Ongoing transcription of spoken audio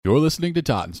You're listening to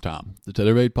Titans Time, the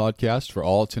tailor-made podcast for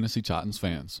all Tennessee Titans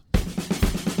fans.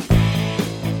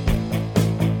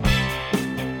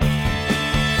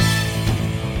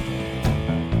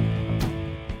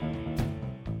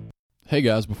 Hey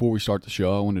guys, before we start the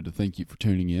show, I wanted to thank you for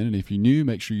tuning in, and if you're new,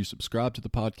 make sure you subscribe to the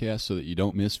podcast so that you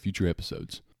don't miss future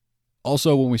episodes.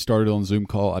 Also, when we started on Zoom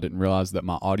call, I didn't realize that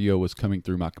my audio was coming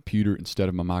through my computer instead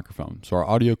of my microphone, so our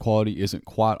audio quality isn't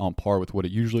quite on par with what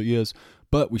it usually is,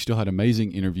 but we still had an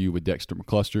amazing interview with Dexter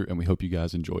McCluster, and we hope you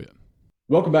guys enjoy it.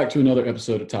 Welcome back to another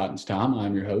episode of Titans Time.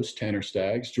 I'm your host, Tanner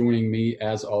Staggs. Joining me,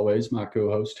 as always, my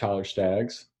co-host, Tyler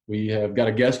Staggs. We have got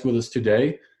a guest with us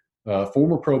today,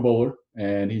 former Pro Bowler,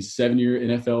 and he's a 7-year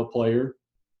NFL player.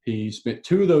 He spent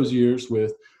 2 of those years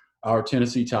with our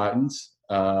Tennessee Titans.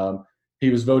 He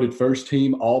was voted first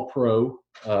team All-Pro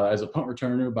as a punt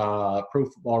returner by Pro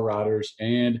Football Writers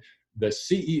and the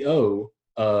CEO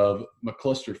of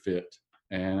McCluster Fit.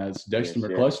 And that's Dexter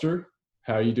McCluster.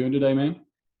 How are you doing today, man?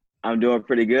 I'm doing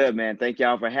pretty good, man. Thank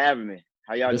y'all for having me.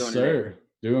 How y'all doing today? Yes, sir.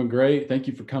 Doing great. Thank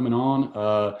you for coming on.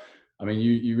 I mean,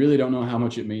 you really don't know how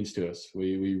much it means to us.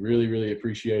 We really, really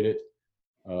appreciate it.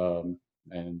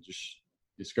 And just,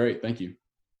 it's great. Thank you.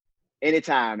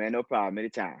 Anytime, man. No problem.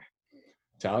 Anytime.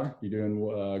 Tyler, you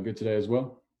doing good today as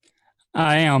well?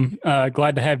 I am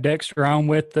glad to have Dexter on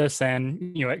with us,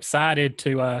 and excited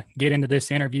to get into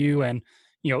this interview and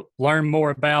learn more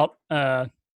about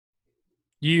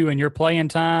you and your playing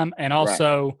time, and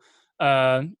also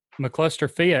McCluster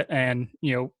Fit, and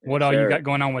what all you got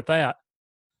going on with that.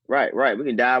 Right. We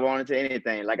can dive on into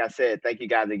anything. Like I said, thank you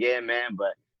guys again, man.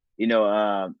 But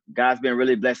God's been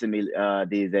really blessing me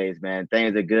these days, man.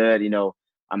 Things are good.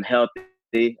 I'm healthy.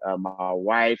 My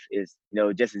wife is,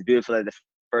 just as beautiful as the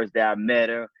first day I met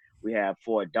her. We have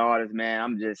 4 daughters,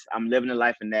 man. I'm living the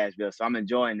life in Nashville, so I'm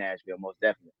enjoying Nashville, most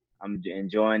definitely. I'm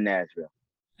enjoying Nashville.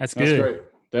 That's good. That's great.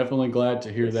 Definitely glad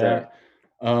to hear that.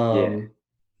 Yeah.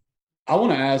 I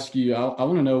want to ask you, I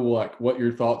want to know what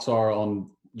your thoughts are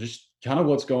on just kind of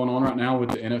what's going on right now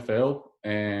with the NFL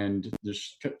and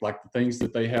just like the things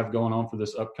that they have going on for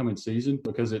this upcoming season,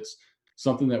 because it's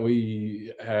something that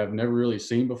we have never really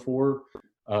seen before.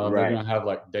 They're going to have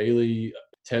daily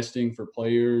testing for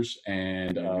players,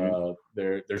 and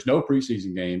there's no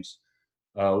preseason games.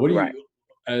 What do you,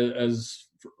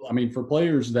 for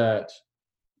players that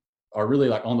are really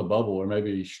on the bubble or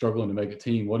maybe struggling to make a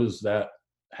team, what does that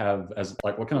have as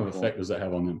what kind of effect does that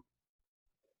have on them?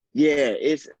 Yeah,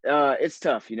 it's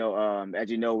tough. As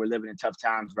we're living in tough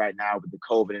times right now with the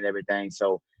COVID and everything.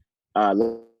 So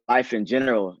life in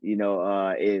general,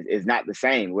 is not the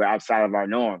same. We're outside of our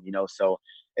norm, So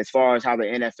as far as how the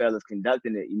NFL is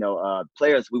conducting it,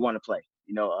 players, we want to play.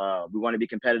 We want to be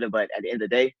competitive, but at the end of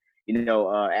the day,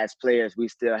 as players, we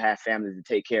still have families to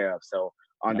take care of. So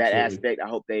on that aspect, I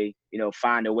hope they,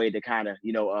 find a way to kind of,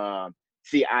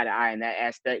 see eye to eye in that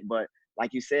aspect. But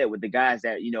like you said, with the guys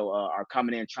that, are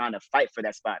coming in trying to fight for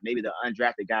that spot, maybe the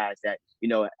undrafted guys that,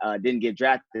 didn't get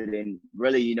drafted and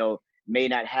really, may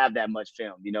not have that much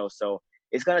film, so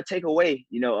it's going to take away,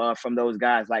 from those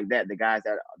guys like that, the guys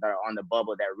that are on the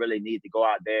bubble that really need to go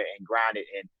out there and grind it.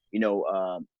 And,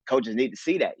 coaches need to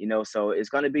see that, so it's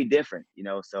going to be different,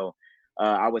 so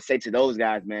I would say to those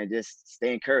guys, man, just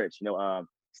stay encouraged,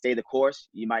 stay the course.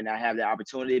 You might not have the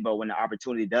opportunity, but when the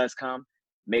opportunity does come,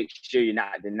 make sure you're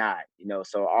not denied,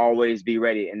 so always be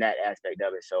ready in that aspect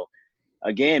of it. So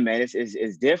again, man,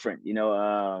 it's different,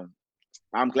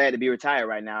 I'm glad to be retired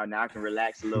right now. Now I can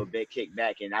relax a little bit, kick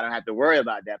back, and I don't have to worry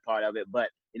about that part of it. But,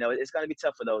 it's going to be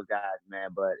tough for those guys,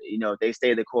 man. But, if they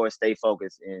stay the course, stay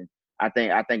focused, and I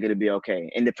think it'll be okay.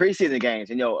 In the preseason games,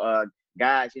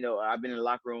 guys, I've been in the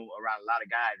locker room around a lot of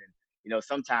guys, and,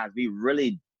 sometimes we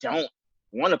really don't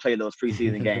want to play those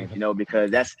preseason games,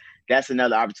 because that's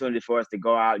another opportunity for us to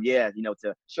go out,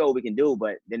 to show what we can do.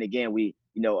 But then again, we,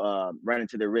 run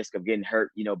into the risk of getting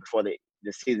hurt, before the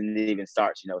season even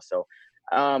starts, So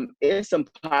it's some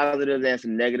positives and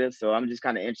some negatives. So I'm just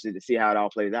kind of interested to see how it all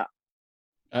plays out.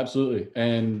 Absolutely.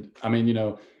 And I mean,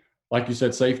 like you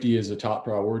said, safety is a top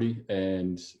priority,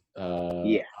 and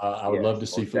I would love to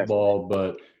see football,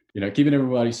 but keeping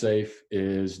everybody safe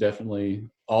is definitely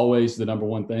always the number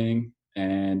one thing.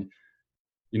 And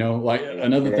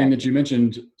another thing that you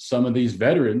mentioned, some of these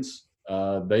veterans,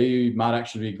 they might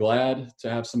actually be glad to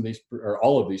have some of these or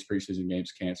all of these preseason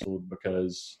games canceled,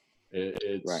 because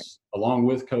it's along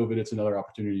with COVID, it's another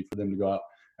opportunity for them to go out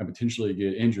and potentially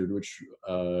get injured, which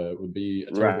would be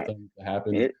a terrible thing to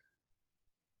happen.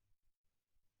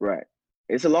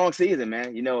 It's a long season,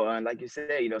 man. Like you said,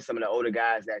 some of the older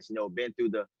guys that's, been through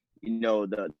the,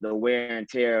 the wear and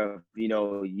tear of,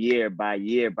 year by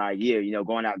year by year,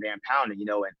 going out there and pounding,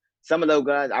 and some of those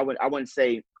guys I wouldn't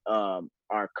say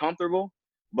are comfortable,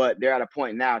 but they're at a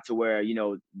point now to where, you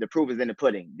know, the proof is in the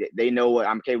pudding. They know what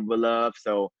I'm capable of,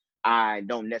 so I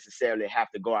don't necessarily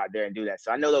have to go out there and do that.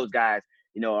 So I know those guys,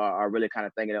 you know, are really kind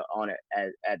of thinking on it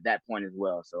at that point as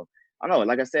well. So I don't know.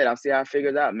 Like I said, I'll see how it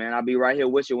figures out, man. I'll be right here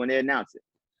with you when they announce it.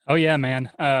 Oh yeah,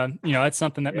 man. You know, that's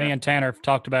something that me Yeah. and Tanner have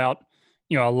talked about,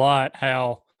 you know, a lot,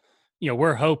 how, you know,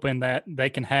 we're hoping that they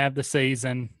can have the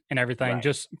season and everything Right.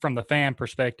 just from the fan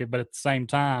perspective. But at the same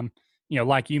time, you know,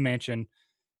 like you mentioned,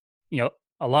 you know,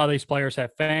 a lot of these players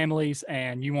have families,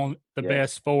 and you want the Yes.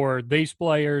 best for these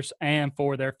players and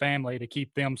for their family to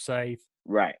keep them safe.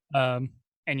 Right. And,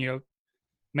 you know,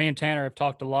 me and Tanner have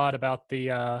talked a lot about the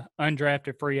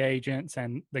undrafted free agents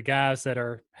and the guys that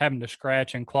are having to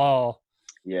scratch and claw,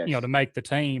 Yes. you know, to make the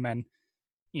team. And,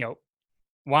 you know,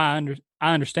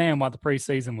 I understand why the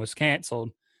preseason was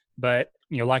canceled, but,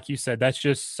 you know, like you said, that's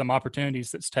just some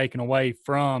opportunities that's taken away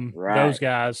from those Right.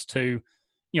 guys to,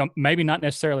 you know, maybe not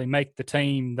necessarily make the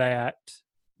team that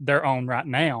they're on right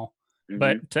now, Mm-hmm.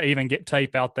 but to even get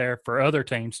tape out there for other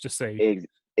teams to see.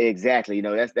 Exactly. You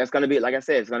know, that's gonna be, like I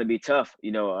said, it's gonna be tough.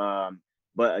 You know,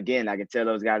 but again, I can tell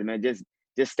those guys, man, just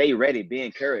stay ready, be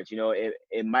encouraged. You know,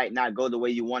 it might not go the way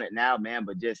you want it now, man,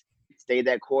 but just stay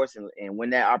that course, and when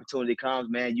that opportunity comes,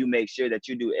 man, you make sure that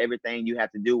you do everything you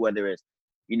have to do, whether it's,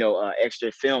 you know,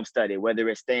 extra film study, whether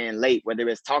it's staying late, whether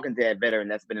it's talking to that veteran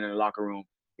that's been in the locker room,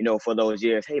 you know, for those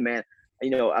years. Hey, man,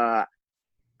 you know,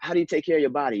 how do you take care of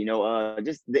your body? You know,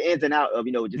 just the ins and out of,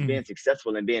 you know, just being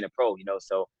successful and being a pro. You know,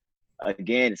 so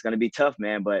again, it's going to be tough,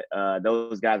 man. But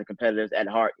those guys are competitors at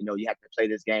heart. You know, you have to play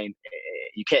this game.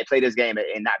 You can't play this game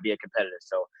and not be a competitor.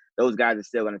 So those guys are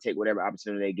still going to take whatever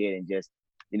opportunity they get and just,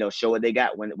 you know, show what they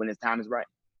got when its time is right.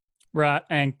 Right.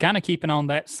 And kind of keeping on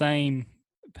that same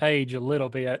page a little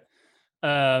bit,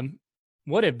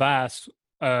 what advice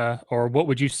or what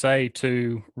would you say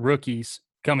to rookies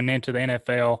coming into the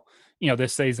NFL, you know,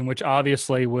 this season, which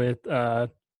obviously with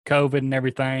COVID and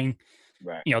everything,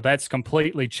 Right. you know, that's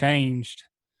completely changed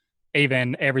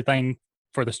even everything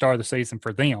for the start of the season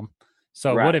for them.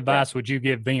 So what Right. advice would you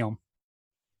give them?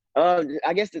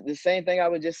 I guess the same thing I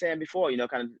was just saying before, you know,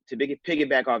 kind of to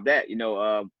piggyback off that, you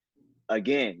know,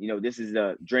 again, you know, this is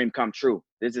a dream come true.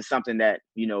 This is something that,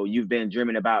 you know, you've been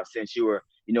dreaming about since you were,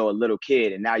 you know, a little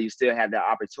kid, and now you still have that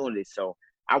opportunity. So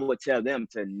I would tell them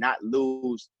to not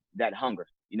lose that hunger.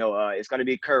 You know, it's going to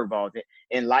be curveballs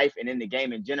in life and in the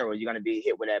game in general. You're going to be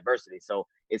hit with adversity. So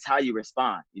it's how you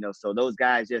respond, you know, so those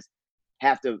guys just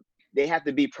they have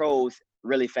to be pros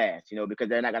really fast, you know, because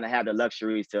they're not going to have the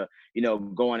luxuries to, you know,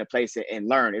 go in a place and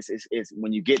learn. It's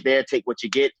when you get there, take what you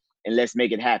get and let's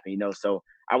make it happen, you know. So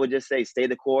I would just say stay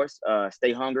the course,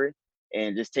 stay hungry,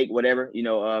 and just take whatever, you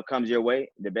know, comes your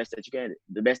way, the best that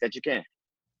you can.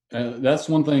 That's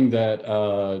one thing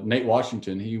that Nate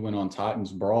Washington, he went on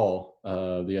Titans Brawl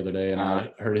the other day, and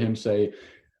I heard him say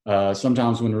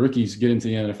sometimes when rookies get into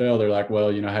the NFL, they're like,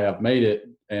 well, you know, hey, I've made it,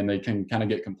 and they can kind of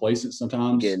get complacent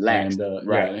sometimes. Get lax. And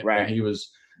Right. and he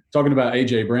was talking about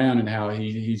AJ Brown and how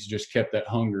he's just kept that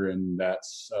hunger, and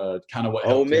that's kind of what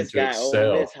helped him to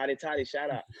excel. Ole Miss, hotty toddy, shout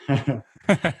out.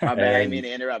 My bad, I didn't mean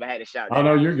to interrupt. I had to shout. Oh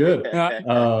no, you're good.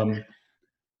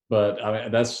 But I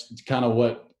mean, that's kind of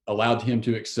what allowed him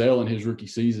to excel in his rookie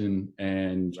season,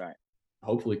 and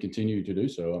hopefully continue to do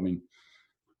so. I mean,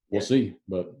 we'll see,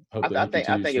 but hopefully I think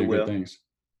it will. Things.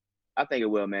 I think it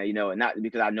will, man. You know, not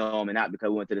because I know him and not because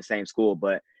we went to the same school,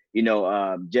 but you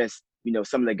know, just, you know,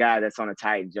 some of the guys that's on the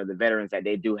Titans, you know, the veterans that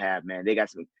they do have, man, they got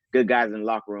some good guys in the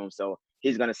locker room. So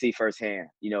he's going to see firsthand,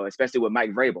 you know, especially with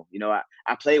Mike Vrabel. You know,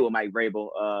 I played with Mike Vrabel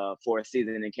for a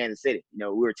season in Kansas City. You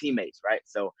know, we were teammates, right?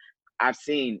 So I've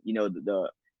seen, you know, the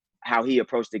how he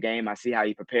approached the game. I see how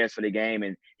he prepares for the game,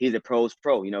 and he's a pro's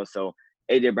pro, you know. So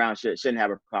AJ Brown shouldn't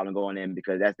have a problem going in,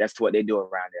 because that's what they do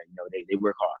around there. You know, they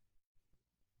work hard.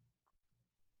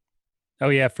 Oh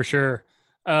yeah, for sure.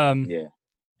 Yeah.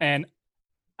 And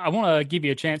I want to give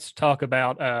you a chance to talk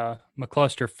about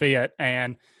McCluster Fit,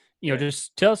 and, you know,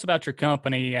 just tell us about your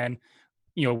company and,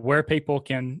 you know, where people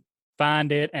can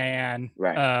find it and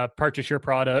purchase your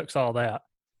products, all that.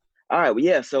 All right. Well,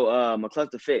 yeah. So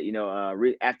McCluster Fit, you know,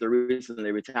 after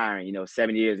recently retiring, you know,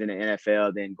 7 years in the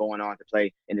NFL, then going on to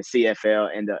play in the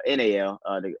CFL and the NAL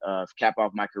to cap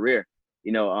off my career,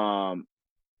 you know,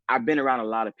 I've been around a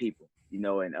lot of people, you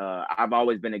know, and I've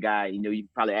always been a guy, you know, you can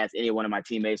probably ask any one of my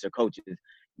teammates or coaches,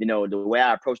 you know, the way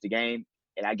I approached the game,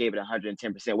 and I gave it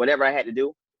 110%. Whatever I had to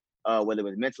do, whether it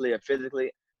was mentally or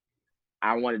physically,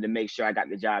 I wanted to make sure I got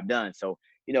the job done. So,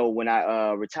 you know, when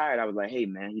I retired, I was like, hey,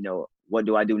 man, you know, what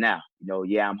do I do now? You know,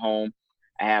 yeah, I'm home.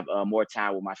 I have more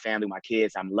time with my family, my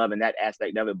kids. I'm loving that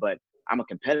aspect of it. But I'm a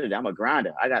competitor. I'm a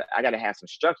grinder. I got to have some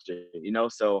structure,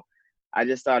 So I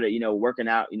just started, working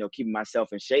out, keeping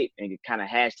myself in shape and kind of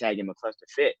hashtagging McCluster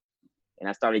Fit. And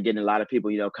I started getting a lot of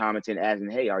people, commenting, asking,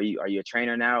 "Hey, are you a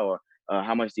trainer now, or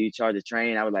how much do you charge to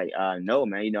train?" I was like, "No,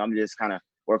 man. I'm just kind of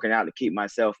working out to keep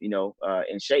myself,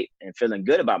 in shape and feeling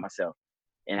good about myself."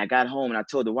 And I got home and I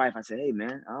told the wife, I said, "Hey,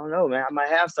 man, I don't know, man. I might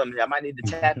have something. I might need to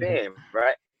tap in,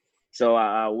 right?" So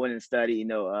I went and studied,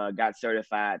 got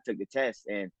certified, took the test,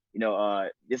 and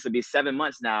this will be 7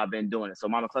 months now I've been doing it. So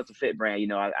Mama Cluster Fit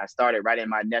brand, I started right in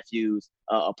my nephew's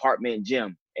apartment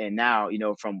gym, and now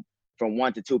from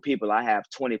 1 to 2 people, I have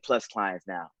 20 plus clients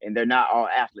now, and they're not all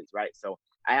athletes, right? So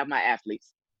I have my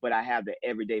athletes, but I have the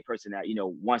everyday person that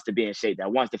wants to be in shape,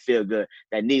 that wants to feel good,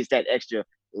 that needs that extra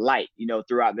light,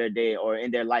 throughout their day or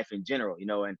in their life in general,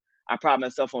 and I pride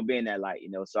myself on being that light,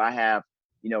 So I have,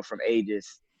 from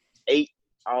ages 8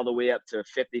 all the way up to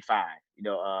 55,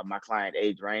 my client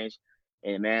age range.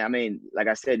 And man, I mean, like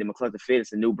I said, the McCluster Fit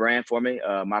is a new brand for me.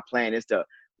 My plan is to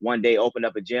one day open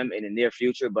up a gym in the near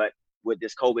future, but with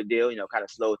this COVID deal, kind of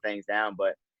slow things down.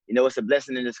 But, it's a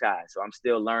blessing in disguise. So I'm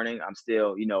still learning. I'm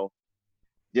still,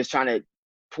 just trying to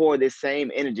pour this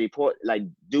same energy,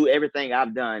 do everything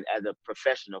I've done as a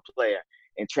professional player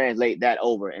and translate that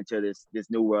over into this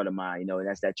new world of mine, and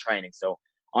that's that training. So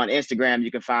on Instagram,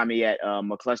 you can find me at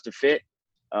McCluster Fit.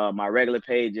 My regular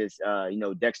page is,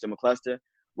 Dexter McCluster.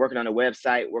 Working on the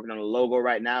website, working on the logo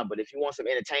right now. But if you want some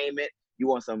entertainment, you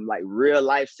want some like real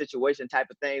life situation type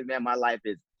of things, man, my life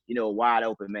is, wide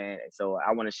open, man. And so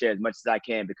I want to share as much as I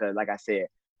can because, like I said,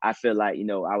 I feel like,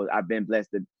 I've been blessed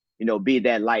to, be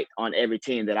that light on every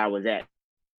team that I was at.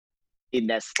 Needing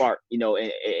that spark, in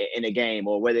a game,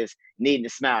 or whether it's needing to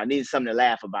smile, needing something to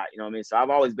laugh about, you know what I mean? So I've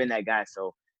always been that guy.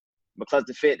 So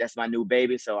McCluster Fit, that's my new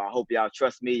baby. So I hope y'all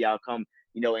trust me. Y'all come,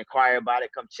 inquire about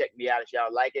it. Come check me out if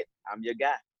y'all like it. I'm your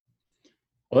guy.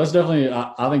 Well, that's definitely,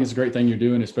 I think it's a great thing you're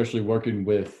doing, especially working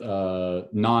with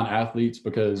non-athletes,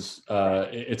 because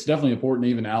it's definitely important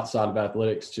even outside of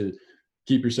athletics to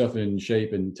keep yourself in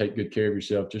shape and take good care of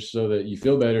yourself just so that you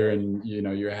feel better and,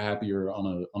 you're happier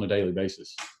on a daily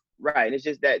basis. Right. And it's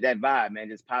just that vibe, man,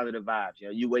 just positive vibes.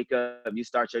 You wake up, you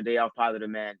start your day off positive,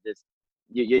 man. Just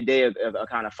your day will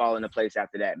kind of fall into place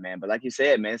after that, man. But like you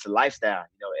said, man, it's a lifestyle.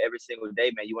 Every single day,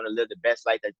 man, you want to live the best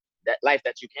life that life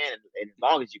that you can, and as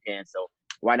long as you can. So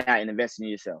why not invest in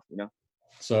yourself,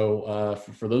 So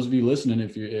for those of you listening,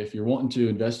 if you're wanting to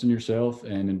invest in yourself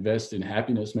and invest in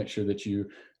happiness, make sure that you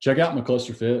check out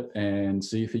McCluster Fit and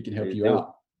see if he can help you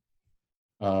out.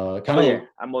 I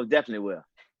most definitely will.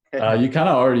 You kind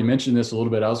of already mentioned this a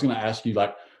little bit. I was going to ask you,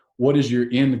 like, what is your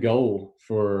end goal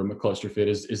for McCluster Fit?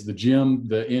 Is the gym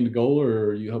the end goal, or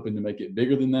are you hoping to make it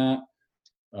bigger than that?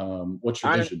 What's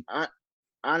your vision?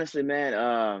 Honestly,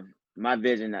 man, my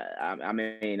vision, I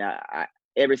mean,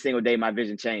 every single day my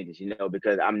vision changes,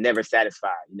 because I'm never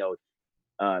satisfied.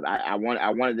 I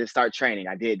wanted to start training.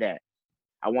 I did that.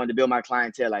 I wanted to build my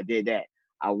clientele. I did that.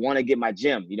 I want to get my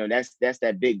gym. That's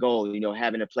that big goal,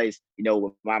 having a place,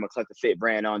 with my McCluster Fit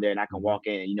brand on there, and I can walk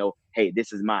in and, hey,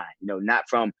 this is mine, not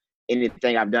from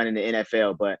anything I've done in the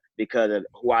NFL, but because of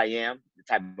who I am, the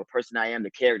type of person I am,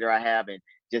 the character I have, and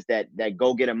just that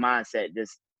go-getter mindset,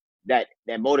 just that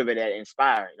motivate, that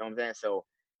inspire, you know what I'm saying? So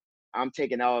I'm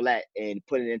taking all that and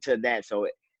putting it into that. So,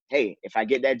 hey, if I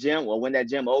get that gym, well, when that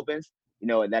gym opens,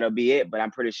 that'll be it. But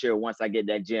I'm pretty sure once I get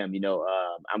that gym,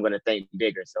 I'm going to think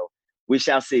bigger. So we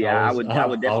shall see. I would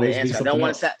definitely answer. I don't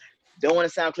want to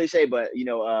sound cliche, but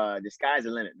the sky's the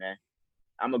limit, man.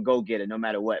 I'm a go-getter no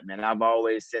matter what, man. I've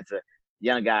always, since a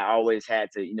young guy, always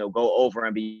had to, go over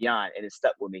and beyond, and it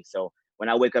stuck with me. So when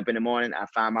I wake up in the morning, I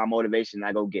find my motivation and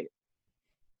I go get it.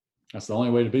 That's the only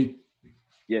way to be.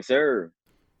 Yes, sir.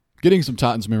 Getting some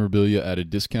Titans memorabilia at a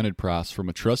discounted price from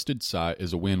a trusted site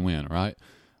is a win-win, right?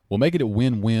 We'll make it a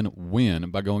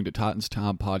win-win-win by going to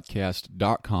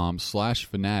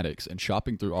TitansTimePodcast.com/fanatics and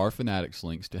shopping through our Fanatics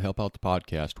links to help out the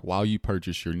podcast while you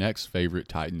purchase your next favorite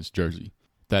Titans jersey.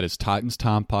 That is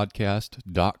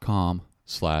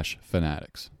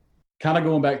TitansTimePodcast.com/fanatics. Kind of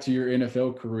going back to your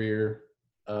NFL career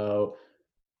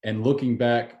and looking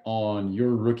back on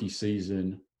your rookie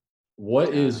season,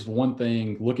 what is one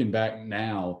thing, looking back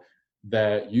now,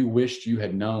 that you wished you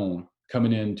had known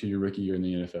coming into your rookie year in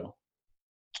the NFL?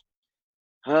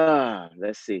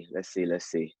 Let's see.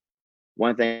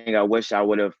 One thing I wish I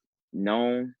would have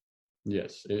known.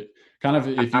 Yes. It kind of,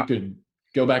 if you could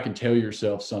go back and tell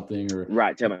yourself something, or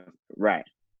right. Tell me. Right.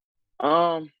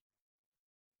 That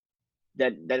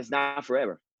it's not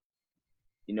forever.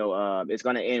 It's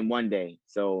going to end one day.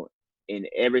 So in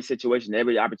every situation,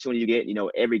 every opportunity you get,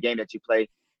 every game that you play,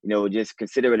 just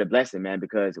consider it a blessing, man,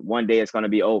 because one day it's going to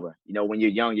be over. When you're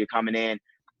young, you're coming in,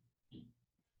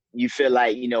 you feel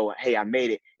like, hey, I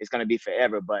made it. It's going to be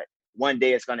forever, but one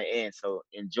day it's going to end. So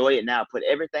enjoy it now. Put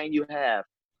everything you have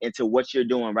into what you're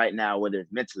doing right now, whether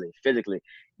it's mentally, physically,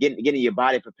 getting your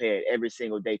body prepared every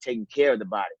single day, taking care of the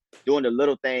body, doing the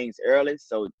little things early.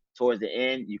 So towards the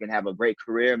end, you can have a great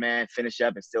career, man, finish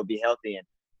up and still be healthy and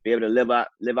be able to live out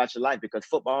your life, because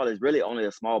football is really only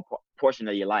a small portion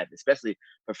of your life, especially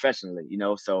professionally,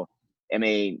 So, I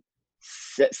mean,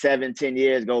 7-10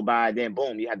 years go by, then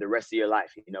boom, you have the rest of your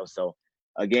life, So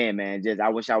again, man, I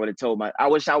wish I would have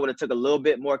took a little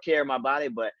bit more care of my body,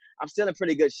 but I'm still in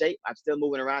pretty good shape. I'm still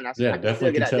moving around. I can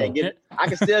still get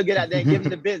out there and give them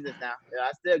the business now.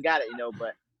 I still got it,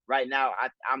 But right now,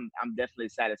 I'm definitely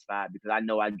satisfied because I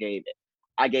know I gave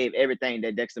everything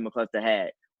that Dexter McCluster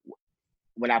had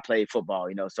when I played football,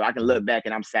 So I can look back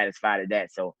and I'm satisfied at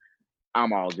that. So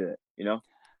I'm all good,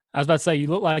 I was about to say, you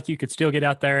look like you could still get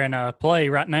out there and play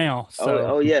right now. So.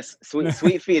 Oh yes,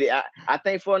 sweet feet. I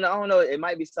think I don't know, it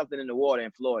might be something in the water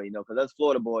in Florida, because us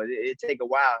Florida boys, it take a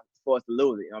while for us to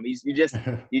lose it. I mean, you just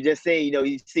see,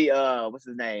 you see what's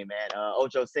his name, man,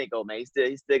 Ocho Cinco, man.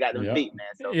 He still got them feet, man.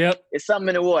 So it's something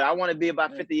in the water. I want to be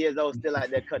about 50 years old, still out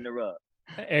there cutting the rug.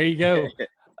 There you go.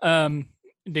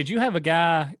 Did you have a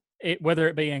guy, whether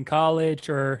it be in college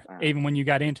or even when you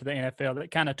got into the NFL,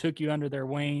 that kind of took you under their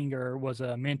wing or was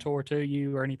a mentor to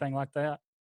you or anything like that?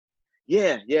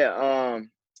 Yeah.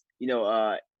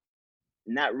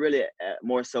 Not really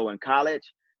more so in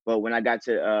college, but when I got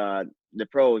to the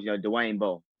pros, Dwayne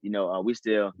Bowe, we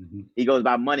still, he goes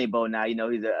by Money Bowe now,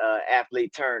 he's a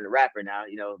athlete turned rapper now,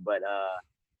 but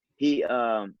he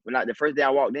the first day I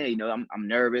walked in, I'm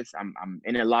nervous. I'm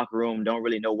in the locker room, don't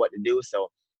really know what to do. So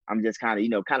I'm just kind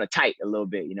of tight a little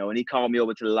bit, and he called me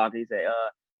over to the locker. He said,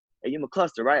 hey, you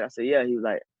McCluster, right? I said, yeah. He was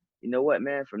like, you know what,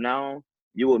 man, from now on,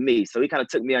 you with me. So he kind of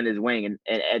took me under his wing.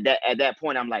 And at that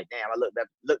point, I'm like, damn, I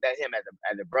looked at him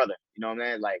as a brother, you know what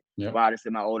I mean? Like, wow, this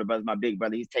is my older brother, my big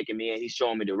brother. He's taking me in, he's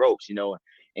showing me the ropes,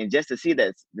 and just to see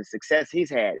that the success he's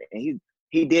had, and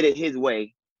he did it his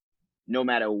way, no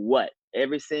matter what.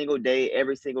 Every single day,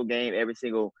 every single game, every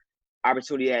single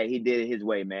opportunity he did it his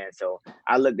way, man. So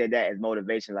I looked at that as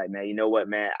motivation, like, man, you know what,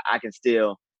 man, I can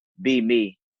still be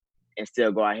me and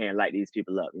still go out here and light these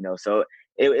people up, So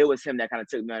it was him that kind of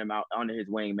took me under his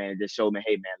wing, man, and just showed me,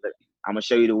 hey, man, look, I'm going to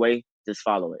show you the way, just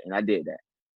follow it. And I did that.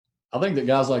 I think that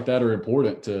guys like that are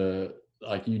important to,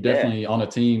 like, you definitely on a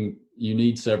team, you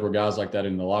need several guys like that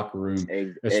in the locker room,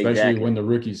 especially when the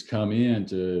rookies come in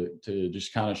to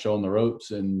just kind of show them the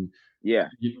ropes and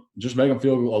just make them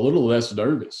feel a little less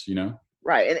nervous,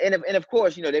 Right. And of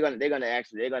course, they're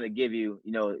gonna give you,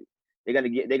 they're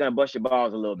gonna bust your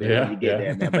balls a little bit when you get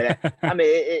there, man. But I mean,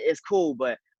 it's cool.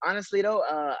 But honestly though,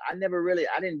 I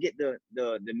didn't get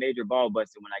the major ball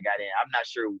busting when I got in. I'm not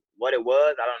sure what it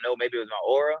was. I don't know. Maybe it was my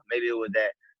aura. Maybe it was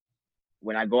that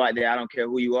when I go out there, I don't care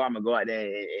who you are. I'm gonna go out there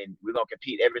and we're gonna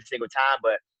compete every single time.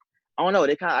 But I don't know.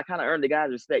 I kind of earned the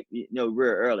guys' respect, real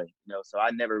early. So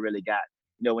I never really got,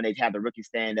 when they have the rookie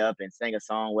stand up and sing a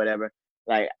song, whatever.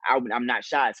 Like I'm not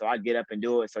shy, so I'd get up and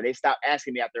do it. So they stopped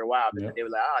asking me after a while because they were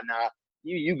like, "Oh, nah,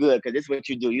 you good because this is what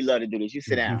you do. You love to do this. You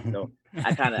sit down." So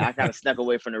I kind of snuck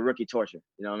away from the rookie torture.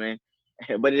 You know what I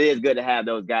mean? But it is good to have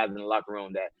those guys in the locker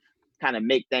room that kind of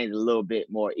make things a little bit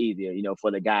more easier, for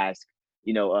the guys,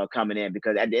 coming in,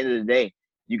 because at the end of the day,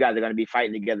 you guys are going to be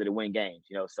fighting together to win games.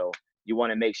 So you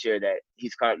want to make sure that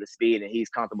he's caught up to speed and he's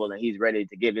comfortable and he's ready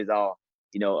to give his all,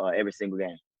 every single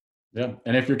game. Yeah.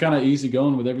 And if you're kind of easy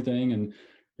going with everything and,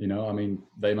 I mean,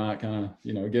 they might kind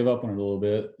of, give up on it a little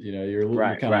bit,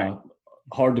 you're kind of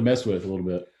hard to mess with a little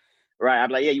bit. Right. I'm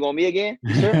like, yeah, you want me again?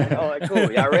 You sure? All right,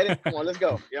 cool. Y'all ready? Come on, let's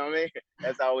go. You know what I mean?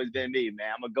 That's always been me,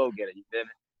 man. I'm a go-getter. You feel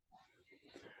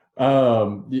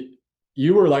me?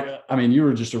 You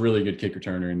were just a really good kick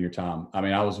returner in your time. I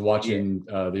mean, I was watching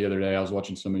the other day, I was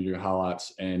watching some of your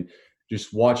highlights and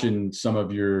just watching some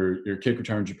of your kick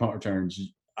returns, your punt returns.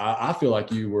 I feel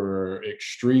like you were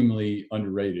extremely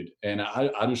underrated. And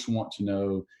I just want to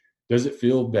know, does it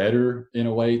feel better in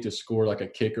a way to score like a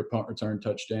kick or punt return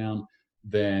touchdown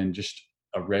than just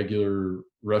a regular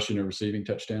rushing or receiving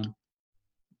touchdown?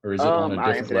 Or is it on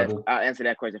a different level? I'll answer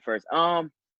that question first.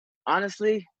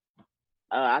 Honestly,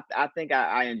 I think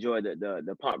I enjoy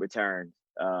the punt return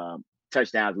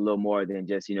touchdowns a little more than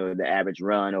just, the average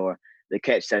run or the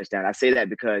catch touchdown. I say that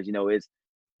because, it's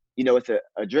an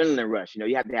adrenaline rush.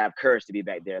 You have to have courage to be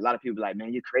back there. A lot of people are like,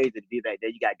 man, you're crazy to be back there.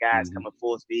 You got guys coming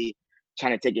full speed,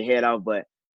 trying to take your head off. But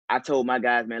I told my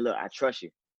guys, man, look, I trust you.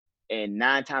 And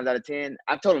 9 times out of 10,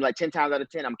 I told them like 10 times out of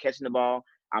 10, I'm catching the ball.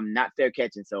 I'm not fair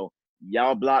catching. So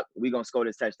y'all block, we gonna score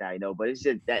this touchdown, you know. But it's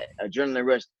just that adrenaline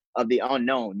rush of the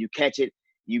unknown. You catch it,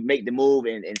 you make the move,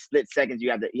 and in split seconds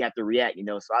you have to react, you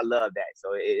know. So I love that.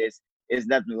 So it's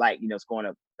nothing like, you know,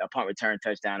 scoring a punt return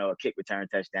touchdown or a kick return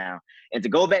touchdown. And to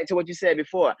go back to what you said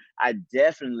before, I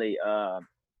definitely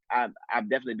I've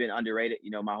definitely been underrated,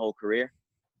 you know, my whole career.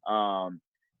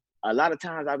 A lot of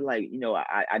times I'm like, you know,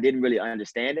 I didn't really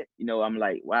understand it. You know, I'm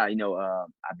like, wow, you know,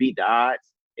 I beat the odds.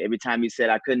 Every time you said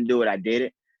I couldn't do it, I did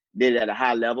it. Did it at a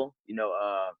high level. You know,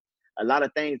 a lot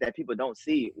of things that people don't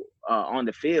see on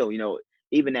the field, you know,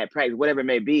 even at practice, whatever it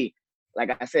may be.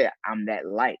 Like I said, I'm that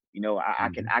light. You know, I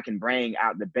can bring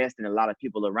out the best in a lot of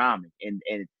people around me,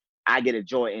 and I get a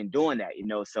joy in doing that. You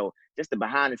know, so just the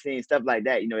behind the scenes stuff like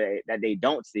that, you know, that they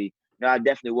don't see. You know, I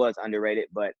definitely was underrated,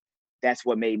 but that's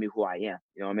what made me who I am.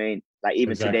 You know what I mean? Like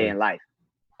even today in life,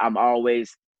 I'm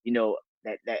always, you know,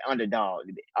 that underdog.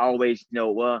 Always, you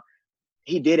know, well,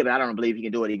 he did it, but I don't believe he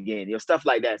can do it again. You know, stuff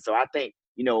like that. So I think,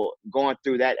 you know, going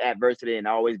through that adversity and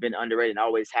always been underrated and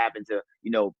always having to,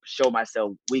 you know, show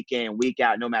myself week in, week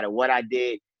out, no matter what I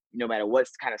did, no matter what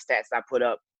kind of stats I put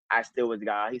up, I still was the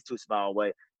guy. He's too small.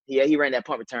 But he ran that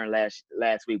punt return last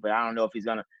week, but I don't know if he's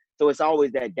gonna. So it's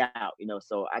always that doubt, you know.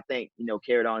 So I think, you know,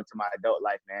 carried on to my adult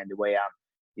life, man. The way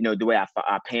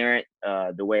I parent,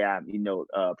 the way I, you know,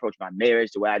 approach my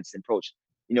marriage, the way I just approach,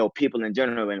 you know, people in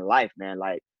general in life, man.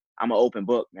 Like I'm an open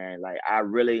book, man. Like I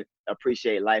really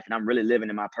appreciate life, and I'm really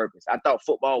living in my purpose. I thought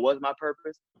football was my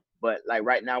purpose, but like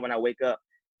right now when I wake up,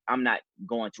 I'm not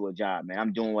going to a job, man.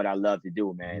 I'm doing what I love to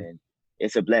do, man, and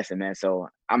it's a blessing, man. So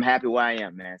I'm happy where I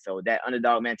am, man. So that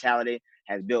underdog mentality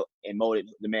has built and molded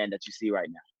the man that you see right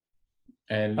now.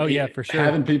 And for sure.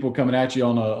 Having people coming at you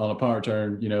on a punt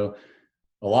return, you know,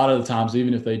 a lot of the times,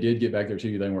 even if they did get back there to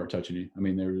you, they weren't touching you. I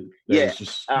mean, there was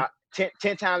just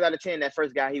 10 times out of 10, that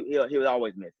first guy, he would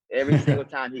always miss. Every single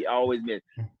time, he always missed.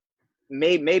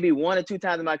 Maybe 1 or 2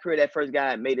 times in my career, that first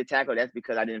guy made the tackle. That's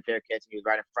because I didn't fair catch him. He was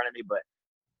right in front of me. But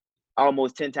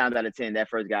almost 10 times out of 10, that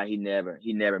first guy, he never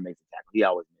makes a tackle. He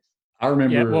always missed. I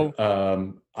remember,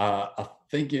 I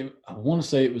think I want to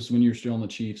say it was when you were still on the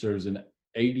Chiefs. There was an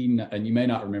 89, and you may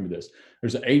not remember this.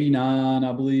 There's an 89,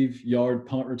 I believe, yard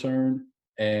punt return,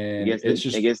 and that was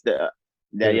Chargers.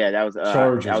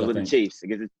 That was with the Chiefs.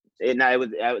 It was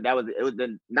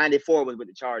the 94 was with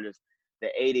the Chargers. The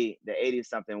 80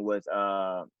 something was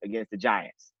against the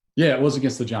Giants. Yeah, it was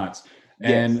against the Giants.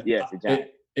 And yes, the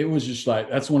Giants. It was just like,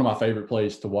 that's one of my favorite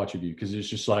plays to watch of you, because it's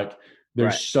just like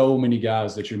there's so many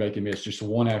guys that you're making miss, just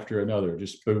one after another,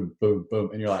 just boom, boom,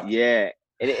 boom, and you're like, yeah.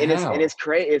 And it's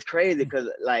crazy. It's crazy because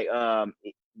like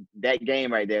that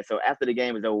game right there. So after the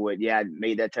game was over with, I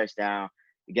made that touchdown.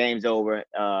 The game's over.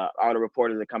 All the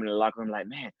reporters are coming to the locker room like,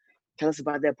 man, tell us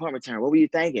about that punt return. What were you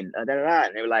thinking? And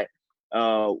they were like,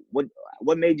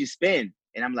 what made you spin?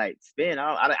 And I'm like, spin?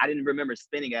 I didn't remember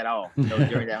spinning at all, you know,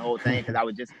 during that whole thing, because I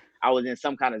was in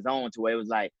some kind of zone to where it was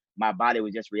like my body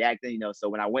was just reacting, you know. So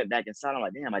when I went back and saw it, I'm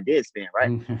like, damn, I did spin,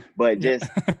 right? But just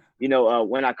you know,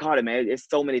 when I caught it, man, it's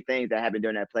so many things that happened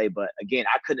during that play. But again,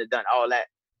 I couldn't have done all that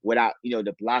without, you know,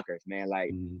 the blockers, man. Like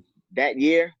that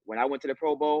year when I went to the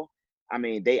Pro Bowl, I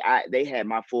mean, they had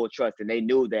my full trust, and they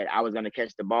knew that I was going to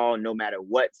catch the ball no matter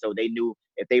what. So they knew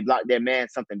if they blocked their man,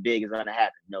 something big is going to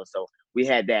happen, you know. So we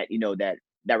had that, you know, that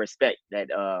respect, that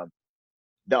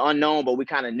the unknown, but we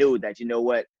kind of knew that, you know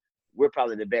what, we're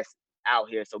probably the best out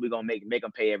here, so we're gonna make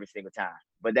them pay every single time.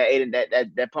 But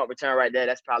that punt return right there,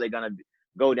 that's probably gonna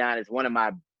go down as one of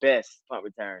my best punt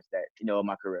returns that, you know, in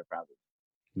my career, probably.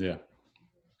 Yeah.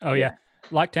 Oh yeah.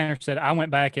 Like Tanner said, I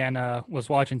went back and was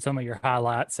watching some of your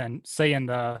highlights and seeing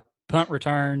the punt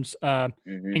returns. And,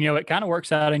 you know, it kind of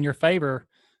works out in your favor,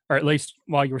 or at least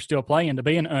while you were still playing, to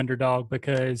be an underdog,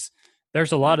 because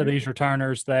there's a lot of these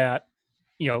returners that,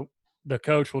 you know, the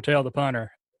coach will tell the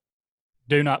punter,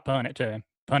 do not punt it to him.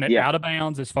 Punt it out of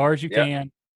bounds as far as you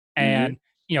can. And,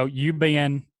 you know, you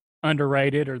being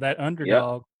underrated or that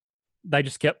underdog, they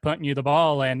just kept punting you the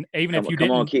ball. And even if you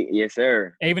didn't, yes,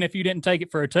 sir. Even if you didn't take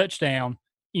it for a touchdown,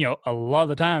 you know, a lot of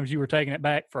the times you were taking it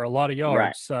back for a lot of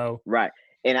yards. Right.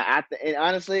 And and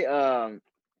honestly,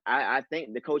 I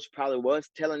think the coach probably was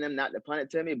telling them not to punt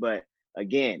it to me. But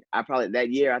again, that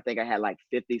year, I think I had like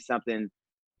 50 something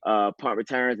punt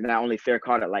returns, and I only fair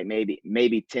caught it like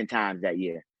maybe 10 times that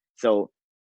year. So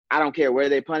I don't care where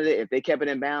they punted it. If they kept it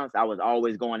in bounds, I was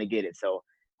always going to get it. So,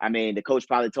 I mean, the coach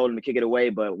probably told him to kick it away,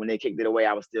 but when they kicked it away,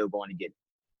 I was still going to get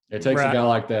it. It takes a guy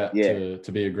like that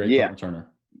to be a great punt returner.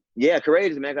 Yeah,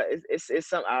 courageous, man. It's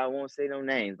some, I won't say no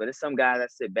names, but it's some guys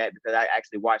that sit back because I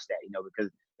actually watch that, you know, because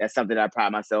that's something that I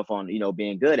pride myself on, you know,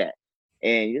 being good at.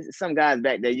 And some guys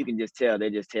back there, you can just tell they're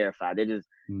just terrified. They're just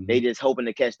They just hoping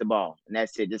to catch the ball, and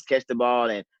that's it. Just catch the ball,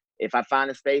 and if I find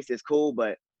a space, it's cool.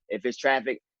 But if it's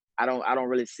traffic, I don't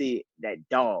really see that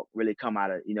dog really come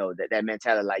out of that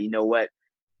mentality. Like, you know what?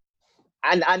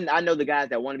 I know the guys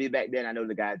that want to be back there, and I know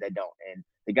the guys that don't. And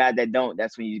the guys that don't,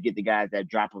 that's when you get the guys that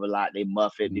drop up a lot. They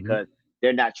muff it because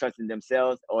they're not trusting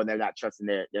themselves or they're not trusting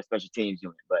their special teams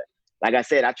unit. But like I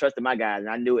said, I trusted my guys, and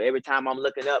I knew every time I'm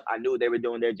looking up, I knew they were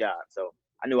doing their job. So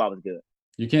I knew I was good.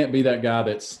 You can't be that guy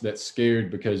that's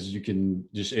scared, because you can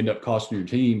just end up costing your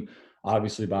team,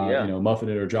 obviously, by muffing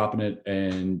it or dropping it.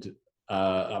 And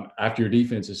after your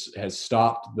defense has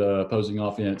stopped the opposing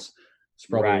offense, it's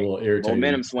probably a little irritating.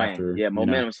 Momentum swing.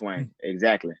 Momentum swing.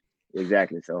 Exactly.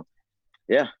 So,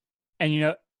 yeah.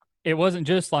 And, it wasn't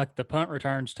just like the punt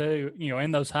returns too.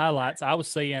 In those highlights, I was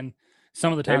seeing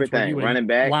some of the times where you would running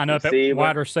back, line up receiver. at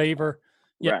wide receiver.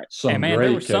 Yeah. Right. And, man,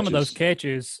 there were some of those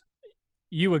catches.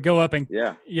 You would go up and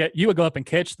you would go up and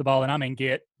catch the ball, and I mean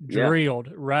get drilled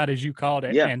right as you called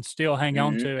it, and still hang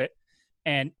on to it.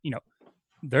 And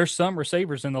there's some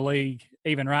receivers in the league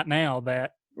even right now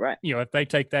that if they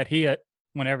take that hit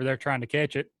whenever they're trying to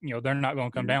catch it, they're not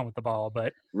going to come down with the ball.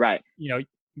 But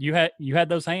you had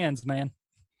those hands, man.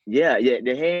 Yeah,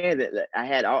 the hands. I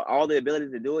had all the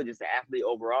ability to do it, just an athlete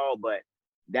overall. But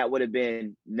that would have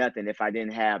been nothing if I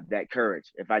didn't have that courage.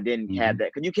 If I didn't have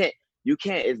that, because you can't.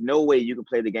 There's no way you can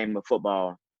play the game of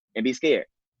football and be scared.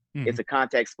 It's a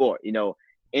contact sport.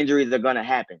 Injuries are gonna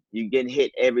happen. You're getting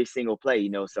hit every single play.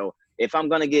 So if I'm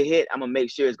gonna get hit, I'm gonna make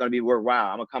sure it's gonna be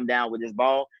worthwhile. I'm gonna come down with this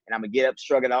ball, and I'm gonna get up,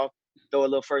 shrug it off, throw a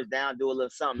little first down, do a little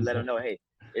something, let them know, hey,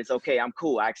 it's okay. I'm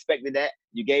cool. I expected that.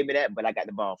 You gave me that, but I got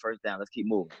the ball. First down. Let's keep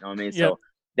moving. You know what I mean? So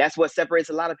that's what separates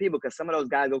a lot of people, because some of those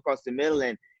guys go across the middle,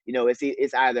 and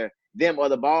it's either them or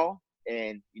the ball,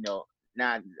 and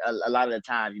now a lot of the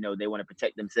time they want to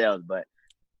protect themselves, but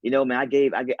man,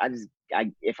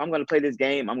 if I'm gonna play this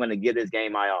game, I'm gonna give this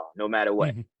game my all, no matter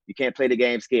what. You can't play the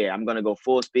game scared. I'm gonna go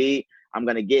full speed. I'm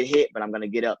gonna get hit, but I'm gonna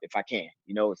get up if I can.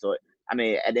 So I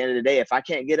mean, at the end of the day, if I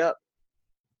can't get up,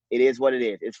 it is what it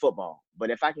is. It's football.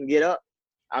 But if I can get up,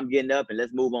 I'm getting up, and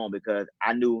let's move on, because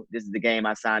I knew this is the game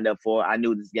I signed up for. I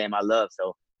knew this game I love.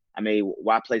 So, I mean,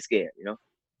 why play scared,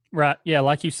 Right. Yeah.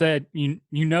 Like you said,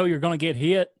 you're going to get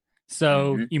hit.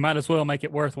 So you might as well make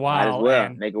it worthwhile.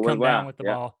 And make it come down with the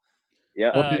ball.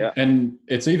 Yeah. And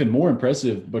it's even more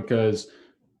impressive because,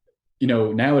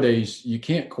 nowadays you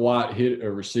can't quite hit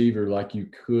a receiver like you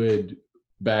could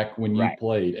back when you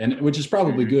played, and which is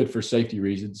probably good for safety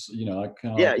reasons. I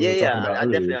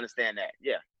definitely understand that.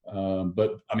 Yeah.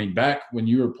 But I mean, back when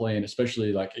you were playing,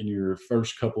 especially like in your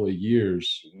first couple of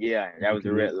years, that was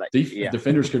the real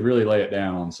defenders could really lay it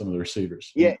down on some of the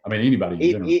receivers. Yeah, I mean anybody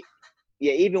in general.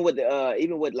 Even with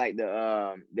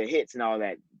the hits and all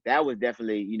that, that was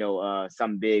definitely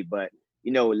something big. But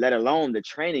let alone the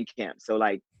training camp. So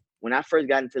like when I first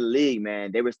got into the league,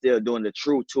 man, they were still doing the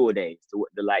true tour days.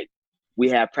 We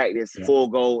have practice full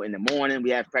go in the morning.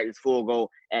 We have practice full go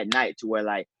at night, to where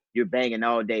like you're banging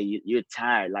all day. You're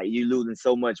tired. Like you're losing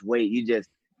so much weight.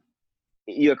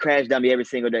 You're a crash dummy every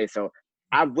single day. So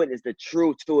I've witnessed the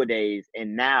true tour days.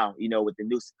 And now, with the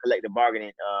new collective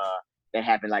bargaining that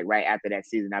happened like right after that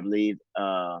season, I believe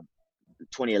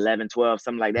 2011, 12,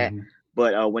 something like that.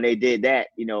 But when they did that,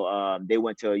 they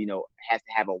went to, has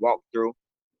to have a walkthrough,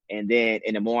 and then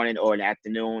in the morning or in the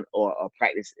afternoon, or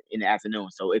practice in the afternoon.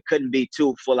 So it couldn't be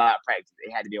 2 full-out practices.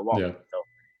 It had to be a walkthrough. So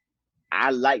I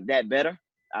like that better.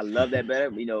 I love that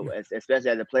better, especially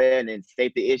as a player, and then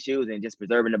safety issues and just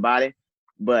preserving the body.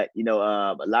 But, a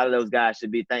lot of those guys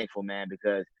should be thankful, man,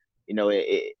 because,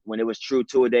 when it was true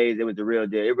tour days, it was the real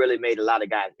deal. It really made a lot of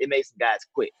guys. It made some guys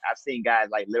quit. I've seen guys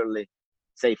like literally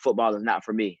say football is not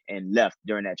for me and left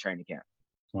during that training camp.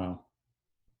 Wow.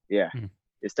 Yeah.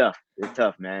 It's tough. It's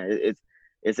tough, man.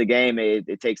 It's a game.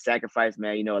 It takes sacrifice,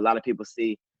 man. A lot of people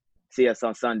see us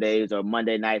on Sundays or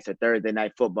Monday nights or Thursday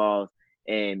night footballs,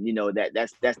 and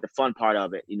that's the fun part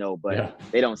of it, but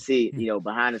they don't see,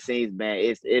 behind the scenes, man,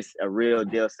 it's a real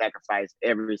deal sacrifice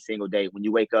every single day. When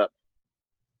you wake up,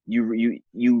 you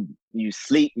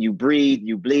sleep, you breathe,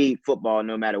 you bleed football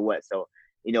no matter what. So,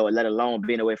 let alone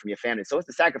being away from your family. So it's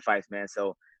a sacrifice, man.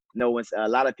 So it's a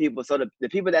lot of people. So the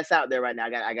people that's out there right now,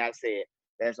 I gotta say it,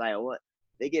 that's like, what?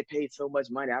 They get paid so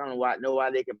much money. I don't know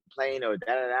why they complain or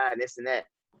this and that.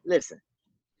 Listen,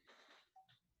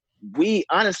 we're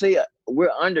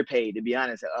underpaid, to be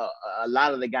honest. A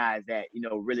lot of the guys that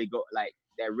really go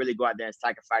out there and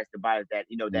sacrifice the bodies, that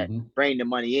that bring the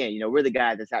money in. We're the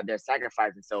guys that's out there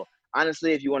sacrificing. So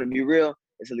honestly, if you want to be real,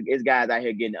 it's guys out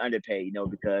here getting underpaid.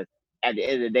 Because at the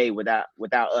end of the day, without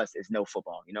us, it's no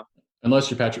football.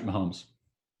 Unless you're Patrick Mahomes.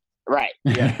 Right.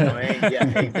 Yeah. I mean,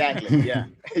 yeah, exactly. Yeah.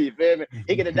 You feel me?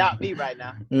 He can adopt me right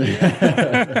now.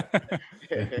 Yeah.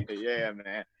 Yeah,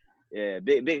 man. Yeah.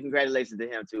 Big congratulations to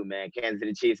him too, man. Kansas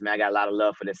City Chiefs, man. I got a lot of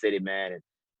love for the city, man.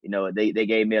 And they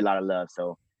gave me a lot of love.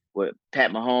 So with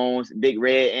Pat Mahomes, Big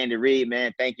Red, Andy Reid,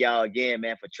 man, thank y'all again,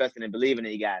 man, for trusting and believing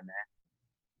in you guys, man.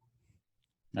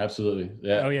 Absolutely.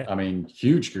 Yeah. Oh, yeah. I mean,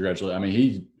 huge congratulations. I mean,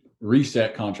 he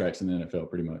reset contracts in the NFL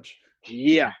pretty much.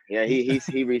 Yeah.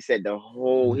 He reset the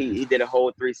whole. He did a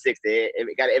whole 360.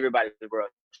 It got everybody in the world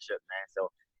shook, man. So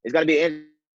it's gonna be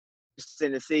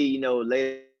interesting to see,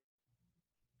 later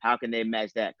how can they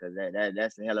match that, because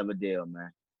that's a hell of a deal,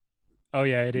 man. Oh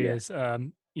yeah, it Yeah. is.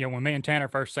 When me and Tanner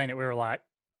first seen it, we were like,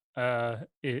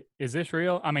 is this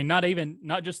real? I mean, not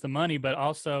just the money, but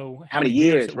also How many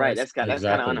years, it right? was. That's kind of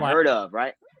Exactly. unheard of,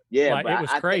 right? Yeah, Like, but it was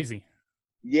I think, crazy.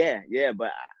 yeah,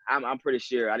 but I'm pretty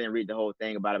sure, I didn't read the whole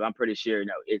thing about it, but I'm pretty sure,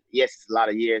 yes, it's a lot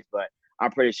of years, but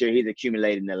I'm pretty sure he's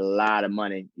accumulating a lot of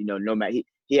money. No matter,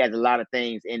 he has a lot of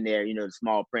things in there, the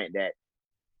small print that,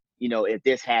 if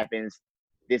this happens,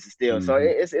 this is still. So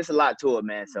Mhm. it's a lot to it,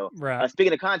 man. So Right.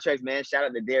 speaking of contracts, man, shout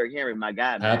out to Derrick Henry, my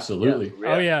guy, man. Absolutely. Yeah, for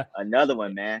real. Oh yeah. Another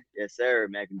one, man. Yes, sir,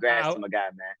 man. Congrats I to my guy,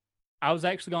 man. I was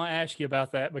actually going to ask you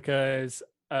about that because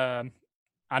I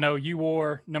know you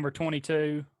wore number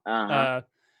 22. Uh-huh.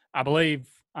 I believe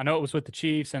I know it was with the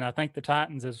Chiefs and I think the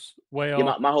Titans as well.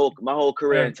 Yeah, my whole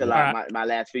career until all right. my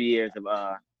last few years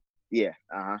of yeah.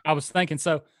 Uh-huh. I was thinking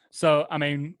so. I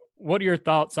mean, what are your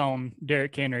thoughts on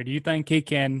Derrick Henry? Do you think he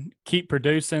can keep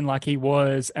producing like he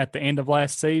was at the end of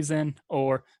last season?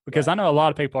 Or because I know a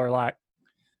lot of people are like,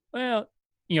 well,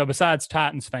 besides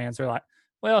Titans fans, they're like,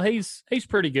 well, he's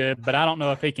pretty good, but I don't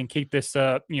know if he can keep this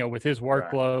up, with his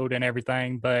workload and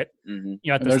everything. But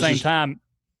at the same time,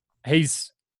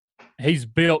 he's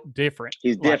built different.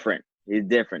 He's different. He's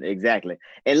different, exactly.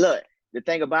 And look, the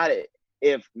thing about it,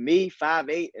 if me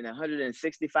 5'8" and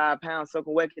 165 pounds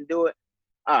soaking wet can do it,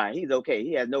 all right, he's okay.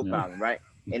 He has no problem, right?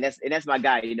 And that's my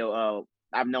guy.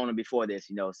 I've known him before this.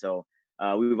 So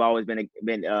we've always been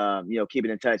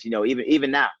keeping in touch.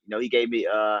 Even now, he gave me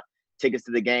tickets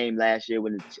to the game last year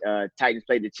when the Titans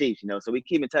played the Chiefs. So we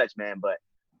keep in touch, man. But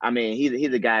I mean,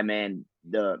 he's a guy, man.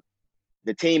 The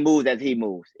team moves as he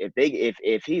moves.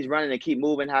 If he's running and keep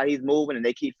moving how he's moving, and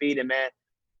they keep feeding, man,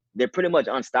 they're pretty much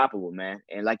unstoppable, man.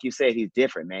 And like you said, he's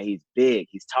different, man. He's big,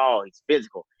 he's tall, he's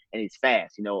physical, and he's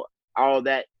fast. All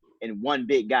that in one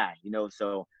big guy.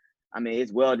 So I mean,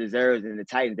 it's well deserved. And the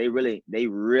Titans, they really,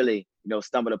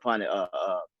 stumbled upon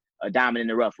a diamond in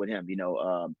the rough with him.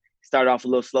 Started off a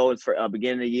little slow for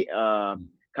beginning of the year,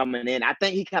 coming in. I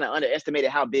think he kind of underestimated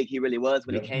how big he really was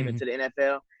when he came into the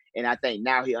NFL. And I think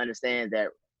now he understands that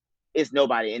it's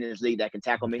nobody in this league that can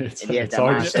tackle me. And he has that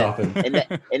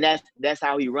mindset. And that's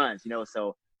how he runs,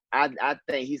 So I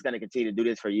think he's going to continue to do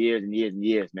this for years and years and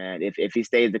years, man. If he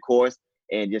stays the course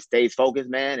and just stays focused,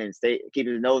 man, and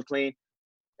keeping his nose clean,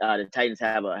 the Titans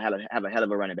have a hell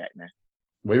of a running back, man.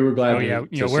 We were glad to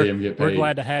see him get paid. We're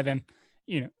glad to have him,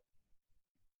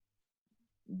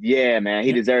 Yeah, man,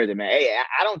 he deserves it, man. Hey,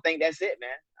 I don't think that's it, man.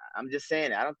 I'm just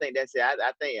saying, I don't think that's it.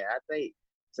 I think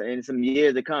so in some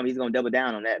years to come, he's going to double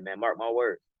down on that, man. Mark my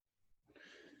words.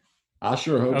 I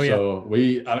sure hope so.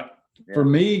 For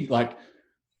me, like,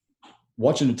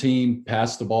 watching a team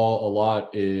pass the ball a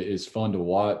lot is fun to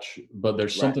watch, but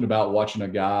there's something about watching a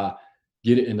guy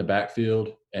get it in the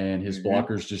backfield and his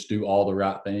blockers just do all the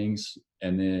right things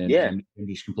and then and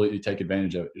just completely take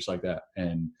advantage of it just like that.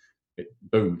 And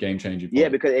boom, game changing. Yeah,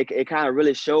 because it kind of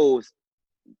really shows.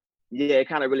 Yeah, it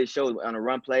kind of really shows on a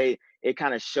run play. It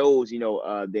kind of shows,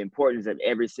 the importance of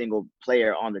every single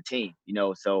player on the team,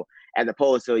 So as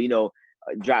opposed to,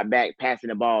 drop back, passing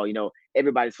the ball,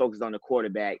 everybody's focused on the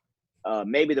quarterback,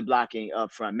 maybe the blocking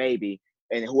up front, maybe,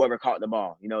 and whoever caught the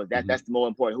ball, that's the more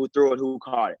important. Who threw it, who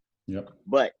caught it. Yep.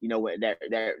 But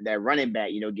that running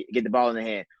back, get the ball in the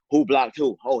hand. Who blocked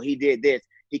who? Oh, he did this.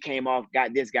 He came off,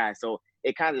 got this guy. So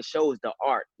it kind of shows the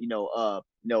art,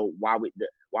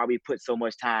 why we put so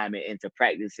much time into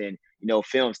practice and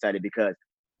film study, because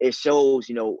it shows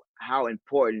how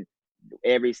important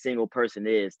every single person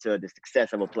is to the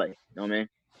success of a play. You know what I mean?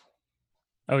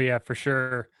 Oh yeah, for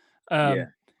sure. I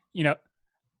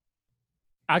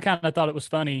kind of thought it was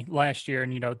funny last year,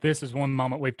 and this is one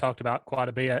moment we've talked about quite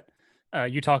a bit.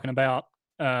 You talking about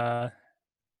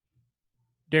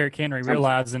Derrick Henry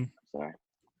realizing,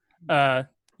 talking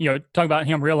about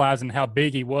him realizing how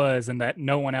big he was and that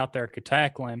no one out there could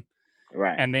tackle him.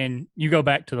 Right. And then you go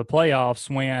back to the playoffs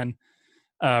when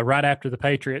right after the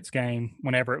Patriots game,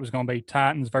 whenever it was going to be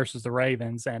Titans versus the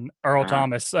Ravens, and Earl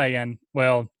Thomas saying,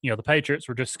 well, the Patriots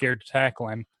were just scared to tackle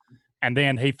him. And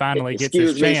then he finally gets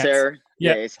his chance. Sir.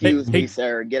 Yeah, he, excuse me,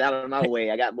 sir. Get out of my way.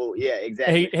 I got moved. Yeah,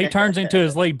 exactly. he turns into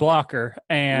his lead blocker,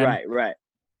 and right.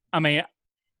 I mean,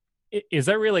 is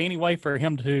there really any way for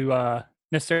him to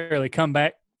necessarily come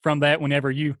back from that whenever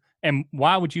you? And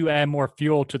why would you add more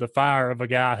fuel to the fire of a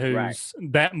guy who's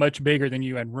that much bigger than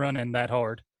you and running that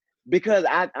hard? Because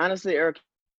I honestly, Earl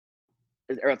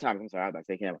Thomas. I'm sorry, I was about to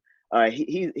say Campbell.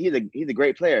 He's a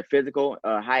great player, physical,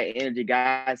 high energy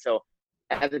guy. So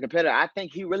as a competitor, I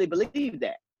think he really believed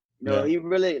that. He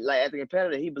really, like, as a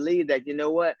competitor, he believed that, you know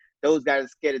what, those guys are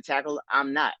scared to tackle.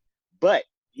 I'm not. But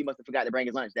he must have forgot to bring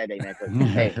his lunch that day, man.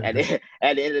 Because hey, at the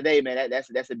end of the day, man,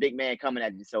 that's a big man coming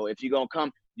at you. So if you're gonna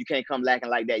come, you can't come lacking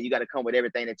like that. You got to come with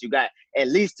everything that you got, at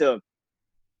least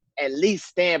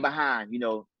stand behind,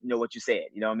 what you said.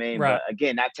 You know what I mean? Right. But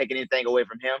again, not taking anything away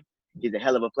from him. He's a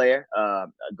hell of a player, a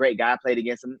great guy. Played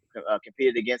against him,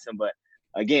 competed against him. But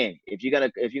again, if you're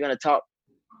gonna talk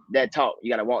that talk,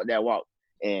 you gotta walk that walk.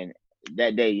 And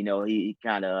that day, he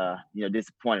kind of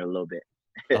disappointed a little bit.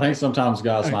 I think sometimes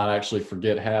guys might actually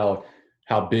forget how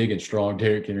big and strong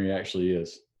Derrick Henry actually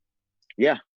is.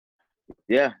 Yeah,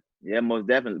 most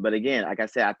definitely. But again, like I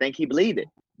said, I think he believed it.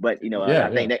 But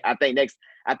I think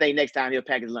next time he'll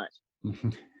pack his lunch.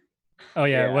 Oh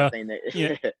yeah,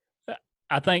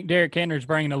 I think Derrick Henry's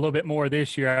bringing a little bit more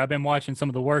this year. I've been watching some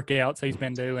of the workouts he's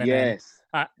been doing. Yes,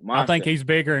 I think he's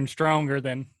bigger and stronger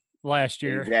than last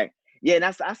year. Exactly. Yeah, and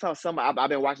I saw some. I've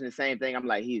been watching the same thing. I'm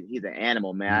like, he's an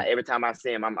animal, man. Every time I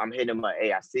see him, I'm hitting him like,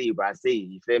 hey, I see you, bro. I see you.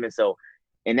 You feel me? So,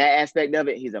 in that aspect of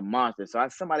it, he's a monster. So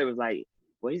somebody was like,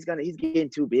 well, he's getting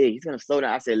too big. He's gonna slow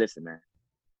down. I said, listen, man,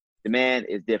 the man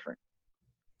is different.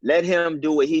 Let him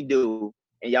do what he do,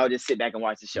 and y'all just sit back and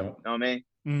watch the show. You know what I mean?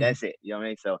 Mm. That's it. You know what I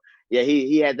mean? So yeah,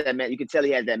 he has that man. You can tell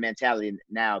he has that mentality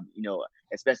now.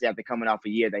 Especially after coming off a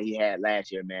year that he had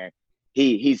last year, man.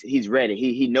 He's ready.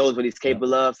 He knows what he's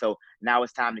capable of. So now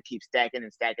it's time to keep stacking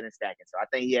and stacking and stacking. So I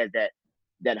think he has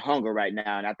that hunger right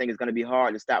now, and I think it's going to be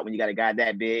hard to stop when you got a guy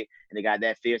that big and a guy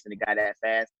that fierce and a guy that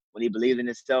fast. When he believes in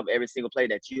himself, every single play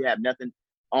that you have nothing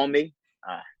on me,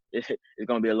 it's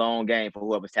going to be a long game for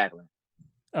whoever's tackling.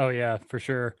 Oh yeah, for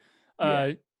sure.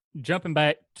 Jumping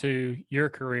back to your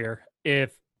career,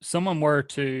 if someone were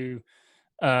to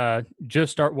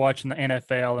just start watching the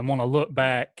NFL and want to look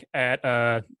back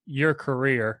at your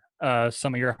career,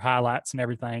 some of your highlights and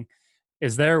everything,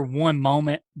 is there one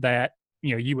moment that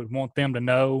you would want them to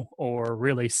know or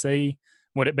really see?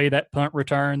 Would it be that punt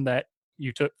return that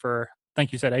you took for, I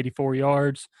think you said 84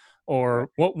 yards? Or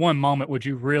what one moment would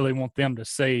you really want them to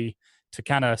see to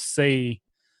kind of see?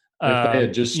 If they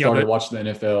had just started watching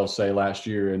the NFL, say last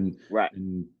year, and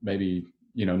maybe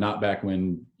not back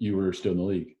when you were still in the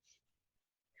league.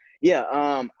 Yeah,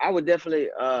 I would definitely,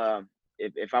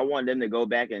 if I wanted them to go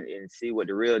back and see what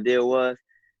the real deal was,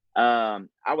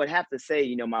 I would have to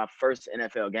say, my first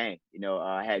NFL game.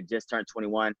 I had just turned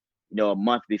 21, a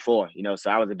month before, so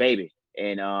I was a baby,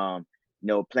 and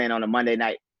playing on a Monday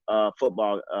night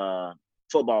football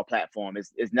platform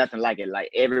is nothing like it.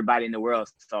 Like, everybody in the world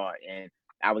saw it, and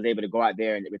I was able to go out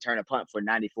there and return a punt for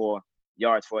 94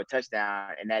 yards for a touchdown,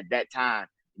 and at that time,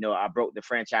 I broke the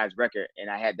franchise record, and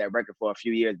I had that record for a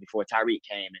few years before Tyreek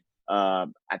came.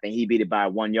 And I think he beat it by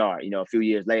 1 yard, a few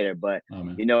years later. But,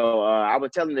 I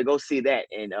would tell them to go see that.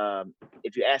 And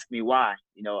if you ask me why,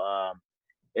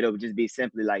 it'll just be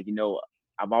simply like,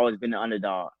 I've always been the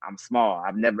underdog. I'm small.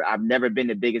 I've never been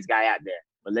the biggest guy out there.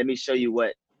 But let me show you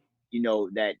what,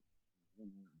 that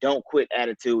don't quit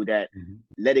attitude, that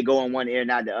let it go on one ear,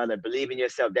 not the other. Believe in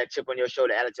yourself, that chip on your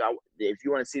shoulder attitude. If you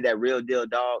want to see that real deal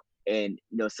dog, and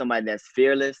somebody that's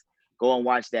fearless, go and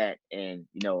watch that, and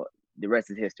the rest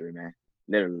is history, man.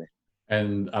 Literally.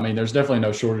 And I mean, there's definitely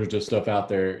no shortage of stuff out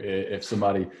there. If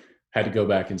somebody had to go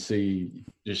back and see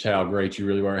just how great you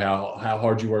really were, how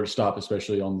hard you were to stop,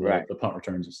 especially on the punt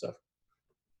returns and stuff.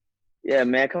 Yeah,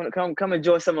 man, come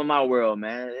enjoy some of my world,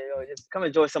 man. Just come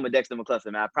enjoy some of Dexter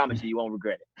McCluster, man. I promise you won't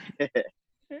regret it.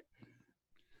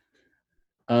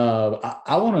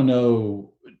 I want to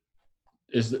know.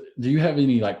 Do you have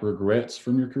any regrets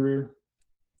from your career?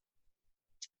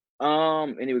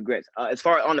 Any regrets? As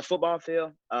far as on the football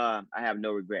field, I have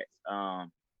no regrets.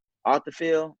 Off the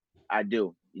field, I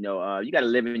do. You got to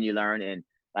live and you learn. And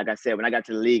like I said, when I got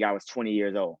to the league, I was 20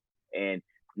 years old, and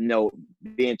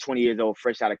being 20 years old,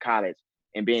 fresh out of college,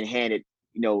 and being handed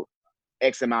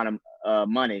X amount of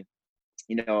money,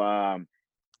 I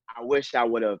wish I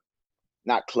would have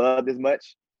not clubbed as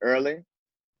much early.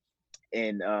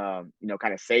 And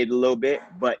kind of saved a little bit,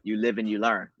 but you live and you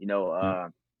learn.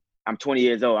 I'm 20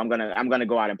 years old. I'm gonna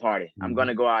go out and party. I'm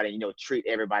gonna go out and treat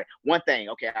everybody. One thing,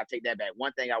 okay, I'll take that back.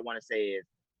 One thing I want to say is,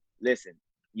 listen,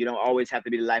 You don't always have to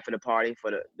be the life of the party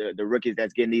for the rookies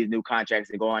that's getting these new contracts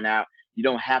and going out. You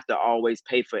don't have to always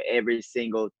pay for every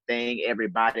single thing,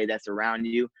 everybody that's around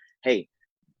you. Hey,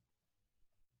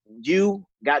 you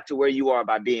got to where you are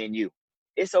by being you.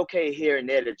 It's okay here and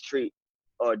there to treat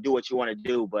or do what you want to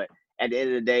do, but at the end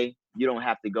of the day, you don't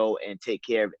have to go and take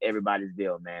care of everybody's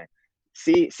bill, man.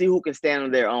 See who can stand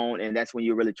on their own, and that's when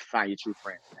you really find your true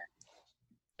friends,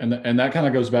 man. And that kind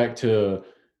of goes back to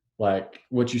like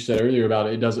what you said earlier about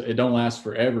it don't last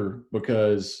forever,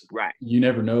 because Right. you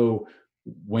never know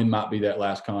when might be that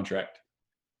last contract.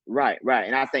 Right.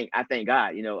 And I thank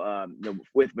God,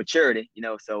 with maturity,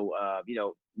 so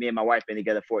me and my wife been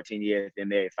together 14 years, been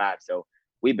married 5. So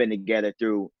we've been together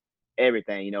through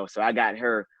everything, so I got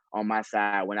her on my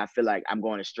side when I feel like I'm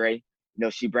going astray.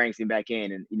 She brings me back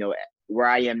in, and where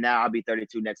I am now, I'll be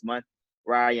 32 next month.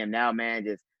 Where I am now,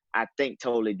 man, I think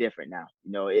totally different now.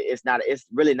 It's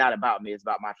really not about me. It's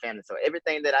about my family. So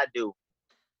everything that I do,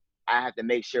 I have to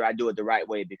make sure I do it the right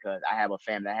way, because I have a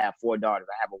family. I have 4 daughters.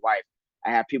 I have a wife.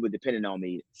 I have people depending on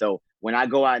me. So when I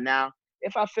go out now,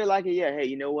 if I feel like it, yeah, hey,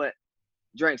 you know what?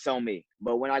 Drinks on me.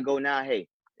 But when I go now, hey,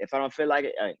 if I don't feel like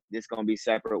it, hey, this going to be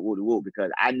separate, woo,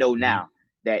 because I know now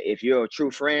that if you're a true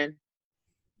friend,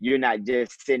 you're not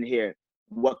just sitting here,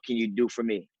 what can you do for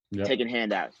me? Yep. Taking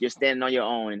handouts. You're standing on your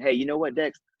own. And hey, you know what,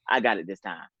 Dex? I got it this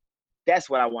time. That's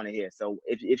what I want to hear. So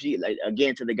if you, like,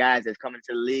 again, to the guys that's coming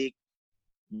to the league,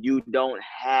 you don't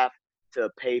have to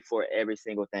pay for every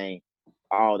single thing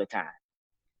all the time.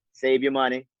 Save your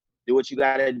money, do what you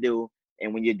got to do,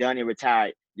 and when you're done and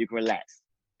retired, you can relax.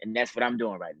 And that's what I'm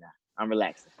doing right now. I'm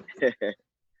relaxing.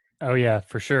 Oh yeah,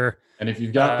 for sure. And if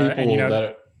you've got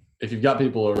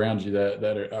people around you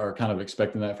that are kind of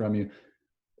expecting that from you,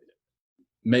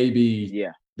 maybe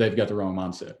they've got the wrong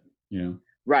mindset,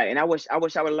 Right. And I wish I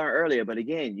would have learned earlier, but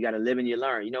again, you got to live and you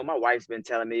learn. My wife's been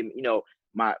telling me,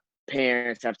 my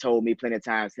parents have told me plenty of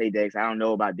times, hey, Dex, I don't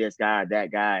know about this guy,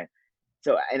 that guy.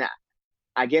 So, and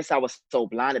I guess I was so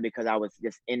blinded because I was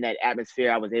just in that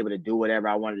atmosphere. I was able to do whatever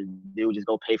I wanted to do, just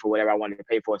go pay for whatever I wanted to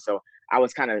pay for. So I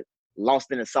was kind of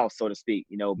lost in the sauce, so to speak,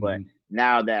 but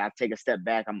now that I take a step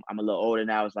back, I'm a little older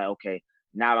now. It's like, okay,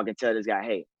 now I can tell this guy,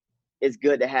 hey, it's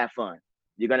good to have fun.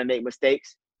 You're going to make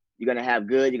mistakes. You're going to have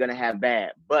good. You're going to have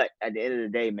bad. But at the end of the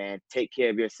day, man, take care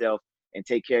of yourself and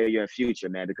take care of your future,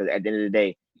 man, because at the end of the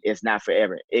day, it's not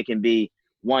forever. It can be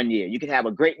 1 year. You can have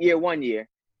a great year 1 year,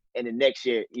 and the next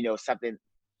year, something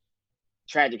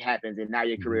tragic happens, and now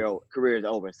your career is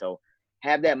over. So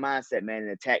have that mindset, man,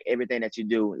 and attack everything that you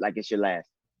do like it's your last.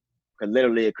 Because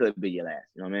literally, it could be your last.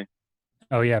 You know what I mean?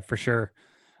 Oh yeah, for sure.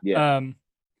 Yeah.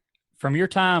 From your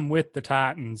time with the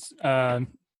Titans,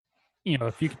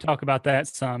 if you could talk about that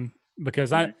some,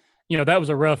 because that was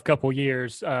a rough couple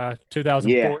years.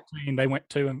 2014, they went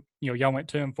to, y'all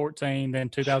went 2-14, then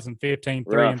 2015,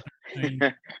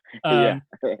 3-13.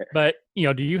 But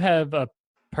do you have a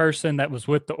person that was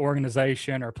with the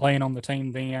organization or playing on the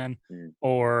team then,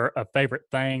 or a favorite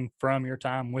thing from your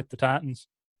time with the Titans?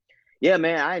 Yeah,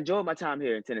 man, I enjoyed my time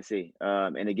here in Tennessee.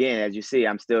 And again, as you see,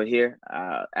 I'm still here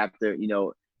after,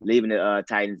 leaving the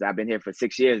Titans. I've been here for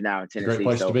 6 years now in Tennessee.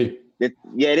 Great place to be.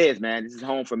 It is, man. This is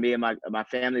home for me and my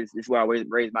family. This is where I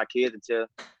raise my kids until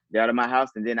they're out of my house.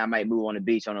 And then I might move on the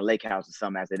beach on a lake house or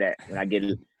something after that when I get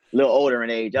a little older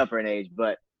in age, upper in age.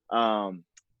 But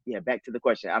back to the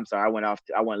question. I'm sorry, I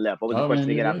went left. What was the question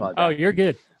again? I apologize. Oh, you're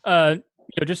good.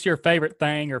 Just your favorite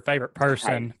thing or favorite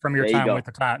person from your time with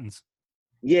the Titans.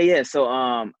 Yeah. So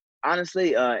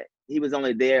honestly, he was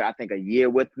only there, I think, a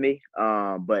year with me.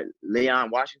 But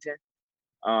Leon Washington,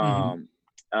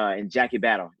 and Jackie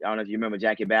Battle. I don't know if you remember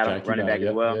Jackie Battle, running back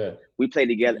as well. Yeah. We played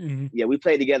together. Yeah, we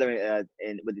played together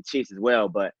with the Chiefs as well.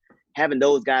 But having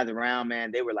those guys around,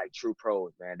 man, they were like true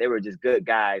pros, man. They were just good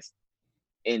guys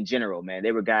in general, man.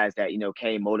 They were guys that,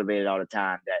 came motivated all the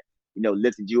time, that,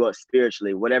 lifted you up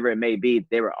spiritually, whatever it may be.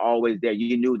 They were always there.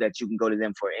 You knew that you can go to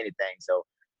them for anything. So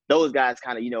those guys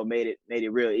kind of, made it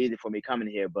real easy for me coming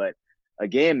here. But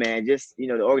again, man, just,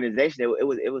 the organization,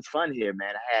 it was fun here,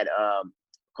 man. I had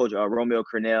Coach Romeo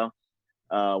Crennel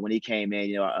when he came in.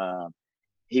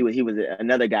 He was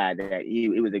another guy that he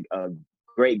was a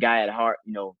great guy at heart.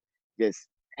 Just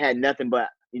had nothing but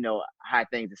high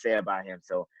things to say about him.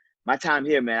 So my time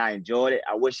here, man, I enjoyed it.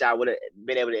 I wish I would have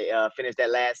been able to finish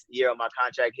that last year of my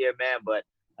contract here, man. But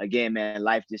again, man,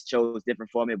 life just chose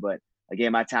different for me. But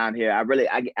again, my time here,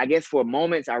 I guess for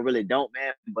moments I really don't,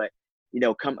 man. But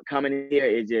coming here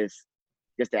is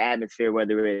just the atmosphere,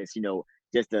 whether it's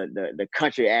just the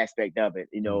country aspect of it,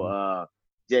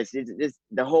 just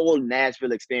the whole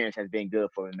Nashville experience has been good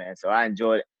for me, man. So I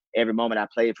enjoyed it. every moment I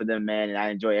played for them, man, and I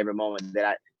enjoy every moment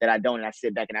that I don't, and I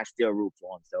sit back and I still root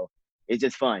for them. So it's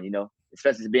just fun,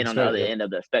 especially being on the other end of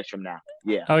the spectrum now.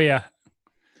 Yeah. Oh yeah.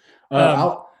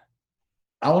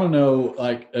 I want to know,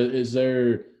 like,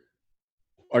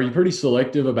 are you pretty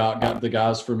selective about the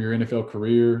guys from your NFL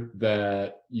career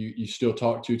that you still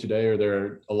talk to today? Or there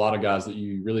are a lot of guys that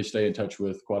you really stay in touch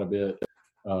with quite a bit?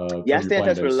 Yeah, I stay in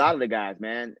touch with a lot of the guys,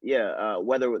 man. Yeah,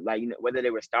 whether whether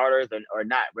they were starters or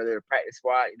not, whether they're practice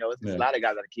squad, it's a lot of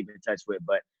guys that I keep in touch with.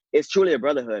 But it's truly a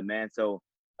brotherhood, man. So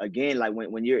again, like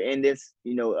when you're in this,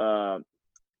 in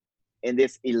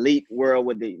this elite world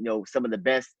with the some of the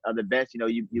best of the best,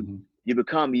 you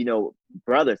become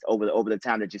brothers over the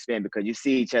time that you spend, because you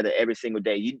see each other every single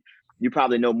day. You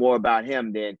probably know more about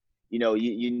him than you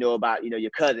know about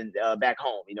your cousins back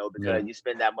home, because you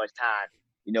spend that much time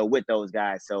with those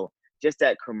guys. So just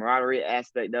that camaraderie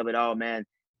aspect of it all, man,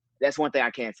 that's one thing I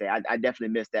can say. I definitely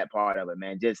miss that part of it,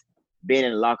 man. Just being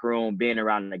in the locker room, being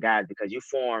around the guys, because you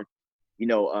form,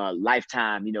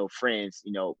 lifetime, friends,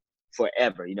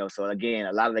 forever, So again,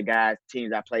 a lot of the guys,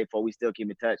 teams I played for, we still keep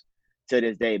in touch to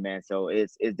this day, man. So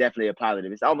it's definitely a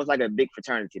positive. It's almost like a big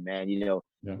fraternity, man.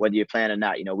 Whether you're playing or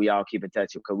not, we all keep in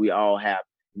touch because we all have,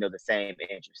 the same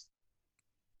interests.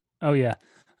 Oh yeah.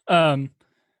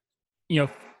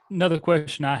 Another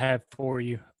question I have for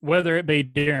you, whether it be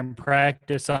during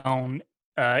practice on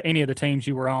any of the teams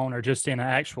you were on or just in an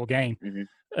actual game,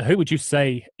 who would you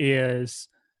say is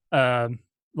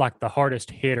like the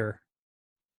hardest hitter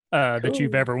that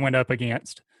you've ever went up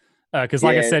against? Because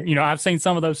like I said, I've seen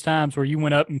some of those times where you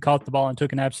went up and caught the ball and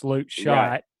took an absolute shot.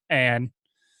 Right. And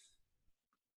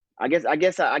I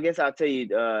guess I'll tell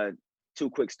you two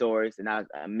quick stories, and I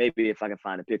maybe if I can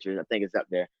find a picture, I think it's up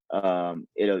there.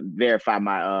 It'll verify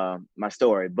my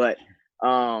story. But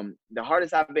the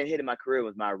hardest I've been hit in my career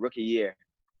was my rookie year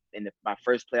in my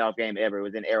first playoff game ever. It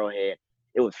was in Arrowhead.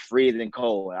 It was freezing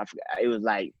cold. It was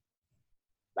like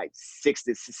 6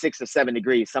 or 7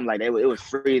 degrees, something like that. It was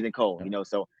freezing cold,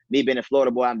 So me being a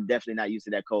Florida boy, I'm definitely not used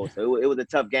to that cold. So it was a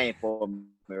tough game for me,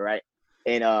 right?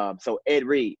 And so Ed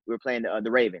Reed, we were playing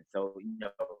the Ravens. So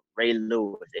Ray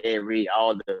Lewis, Ed Reed,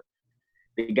 all the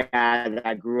guys that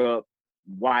I grew up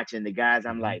watching, the guys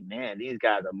I'm like, man, these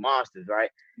guys are monsters, right?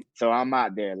 So I'm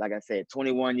out there, like I said,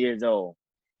 21 years old.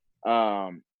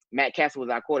 Matt Castle was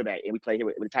our quarterback, and we played here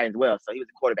with the Titans as well. So he was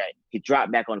the quarterback. He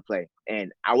dropped back on the play,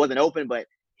 and I wasn't open, but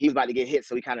he was about to get hit,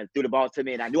 so he kind of threw the ball to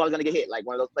me, and I knew I was going to get hit. Like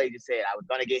one of those plays you said, I was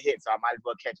going to get hit, so I might as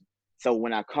well catch it. So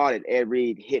when I caught it, Ed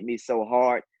Reed hit me so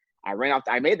hard, I ran off.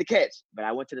 I made the catch, but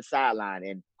I went to the sideline,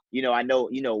 and I know,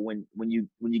 when you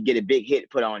get a big hit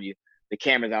put on you, the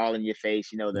cameras are all in your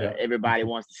face. Everybody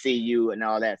wants to see you and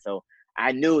all that. So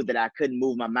I knew that I couldn't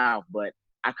move my mouth, but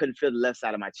I couldn't feel the left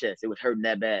side of my chest. It was hurting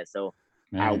that bad. So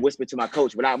I whispered to my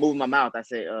coach without moving my mouth. I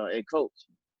said, "Hey, coach,"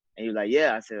 and he was like,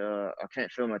 "Yeah." I said, "I can't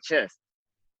feel my chest."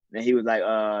 And he was like,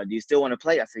 "Do you still want to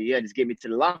play?" I said, "Yeah, just get me to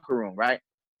the locker room, right?"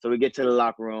 So we get to the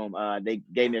locker room. They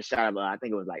gave me a shot of, I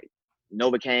think it was like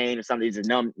Novocaine or something. He just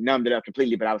numbed it up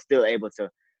completely, but I was still able to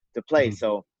play.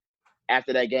 So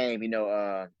after that game,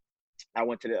 I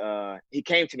went to he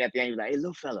came to me at the end. He was like, "Hey,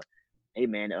 little fella, hey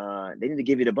man, they need to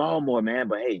give you the ball more, man.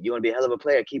 But hey, you want to be a hell of a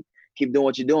player? Keep doing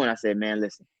what you're doing." I said, "Man,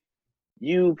 listen,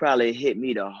 you probably hit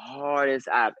me the hardest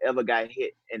I've ever got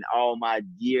hit in all my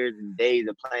years and days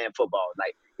of playing football.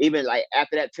 Like even like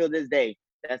after that till this day,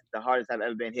 that's the hardest I've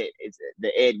ever been hit. It's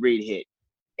the Ed Reed hit."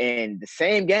 And the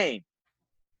same game,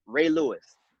 Ray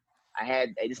Lewis.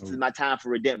 This is my time for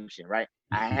redemption, right?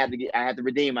 I had to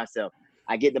redeem myself.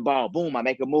 I get the ball, boom, I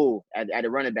make a move at the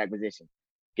running back position.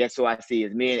 Guess who I see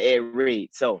is me and Ed Reed.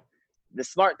 So the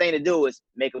smart thing to do is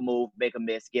make a move, make a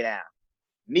miss, get out.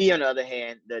 Me, on the other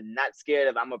hand, the not scared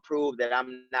of, I'm going to prove that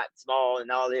I'm not small and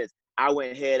all this. I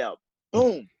went head up,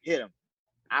 boom, hit him.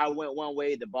 I went one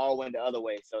way, the ball went the other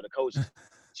way. So the coach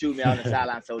chewed me out on the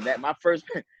sideline. So that my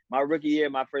rookie year,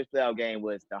 my first playoff game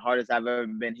was the hardest I've ever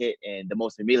been hit and the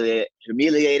most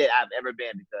humiliated I've ever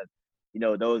been, because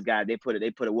those guys, they put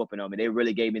a whooping on me. They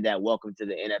really gave me that welcome to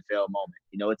the NFL moment.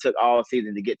 It took all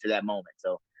season to get to that moment.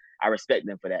 So I respect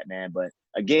them for that, man. But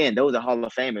again, those are Hall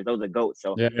of Famers. Those are GOATs.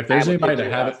 So yeah, if there's anybody to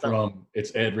have it from,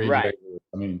 it's Ed Reed. Right.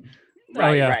 I mean,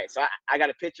 right. So I got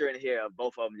a picture in here of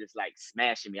both of them just like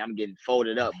smashing me. I'm getting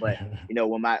folded up. But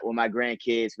when my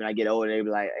grandkids, when I get older, they be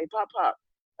like, "Hey, Pop,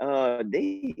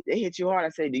 they hit you hard." I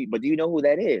say, do you know who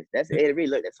that is? That's Ed Reed.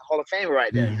 Look, that's a Hall of Famer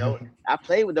right there. I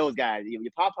played with those guys. Your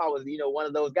Papa was, one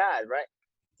of those guys, right?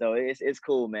 So it's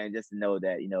cool, man, just to know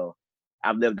that,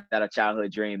 I've lived out a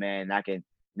childhood dream, man. And I can,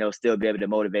 still be able to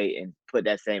motivate and put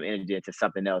that same energy into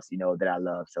something else, that I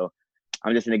love. So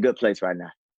I'm just in a good place right now.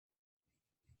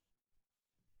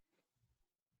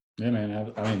 Yeah,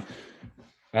 man. I mean,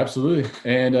 absolutely.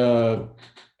 And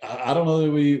I don't know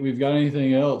that we've got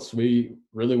anything else. We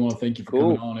really want to thank you for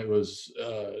coming on. It was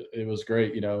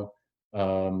great. You know,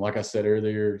 like I said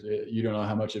earlier, you don't know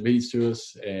how much it means to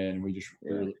us, and we just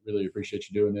really appreciate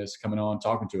you doing this, coming on,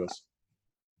 talking to us.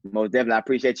 Most definitely. I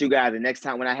appreciate you guys. The next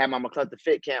time when I have my McCluster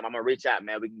Fit Camp, I'm going to reach out,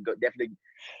 man. We can definitely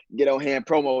get on here and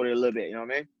promote it a little bit. You know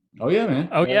what I mean? Oh, yeah, man.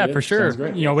 Oh, yeah, for sure.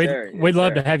 You know, we'd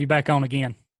love to have you back on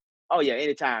again. Oh, yeah,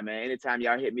 anytime, man. Anytime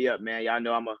y'all hit me up, man. Y'all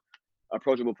know I'm a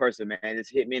approachable person, man.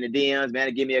 Just hit me in the DMs, man,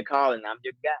 and give me a call, and I'm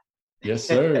your guy. Yes,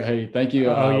 sir. Hey, thank you.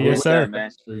 Yes, sir.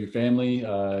 Man. For your family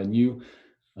and you,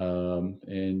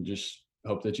 and just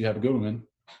hope that you have a good one, man.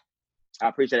 I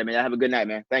appreciate it, man. Y'all have a good night,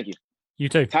 man. Thank you. You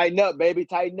too. Tighten up, baby.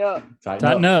 Tighten up.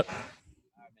 Tighten up. All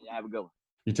right, man. Y'all have a good one.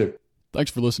 You too.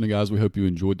 Thanks for listening, guys. We hope you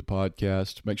enjoyed the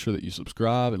podcast. Make sure that you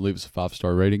subscribe and leave us a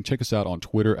 5-star rating. Check us out on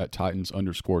Twitter at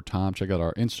Titans_time. Check out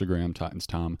our Instagram, Titans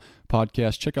Time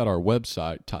Podcast. Check out our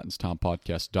website,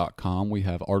 TitansTimePodcast.com. We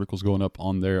have articles going up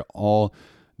on there all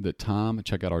the time.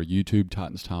 Check out our YouTube,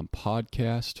 Titans Time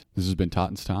Podcast. This has been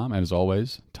Titans Time, and as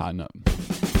always, tighten up.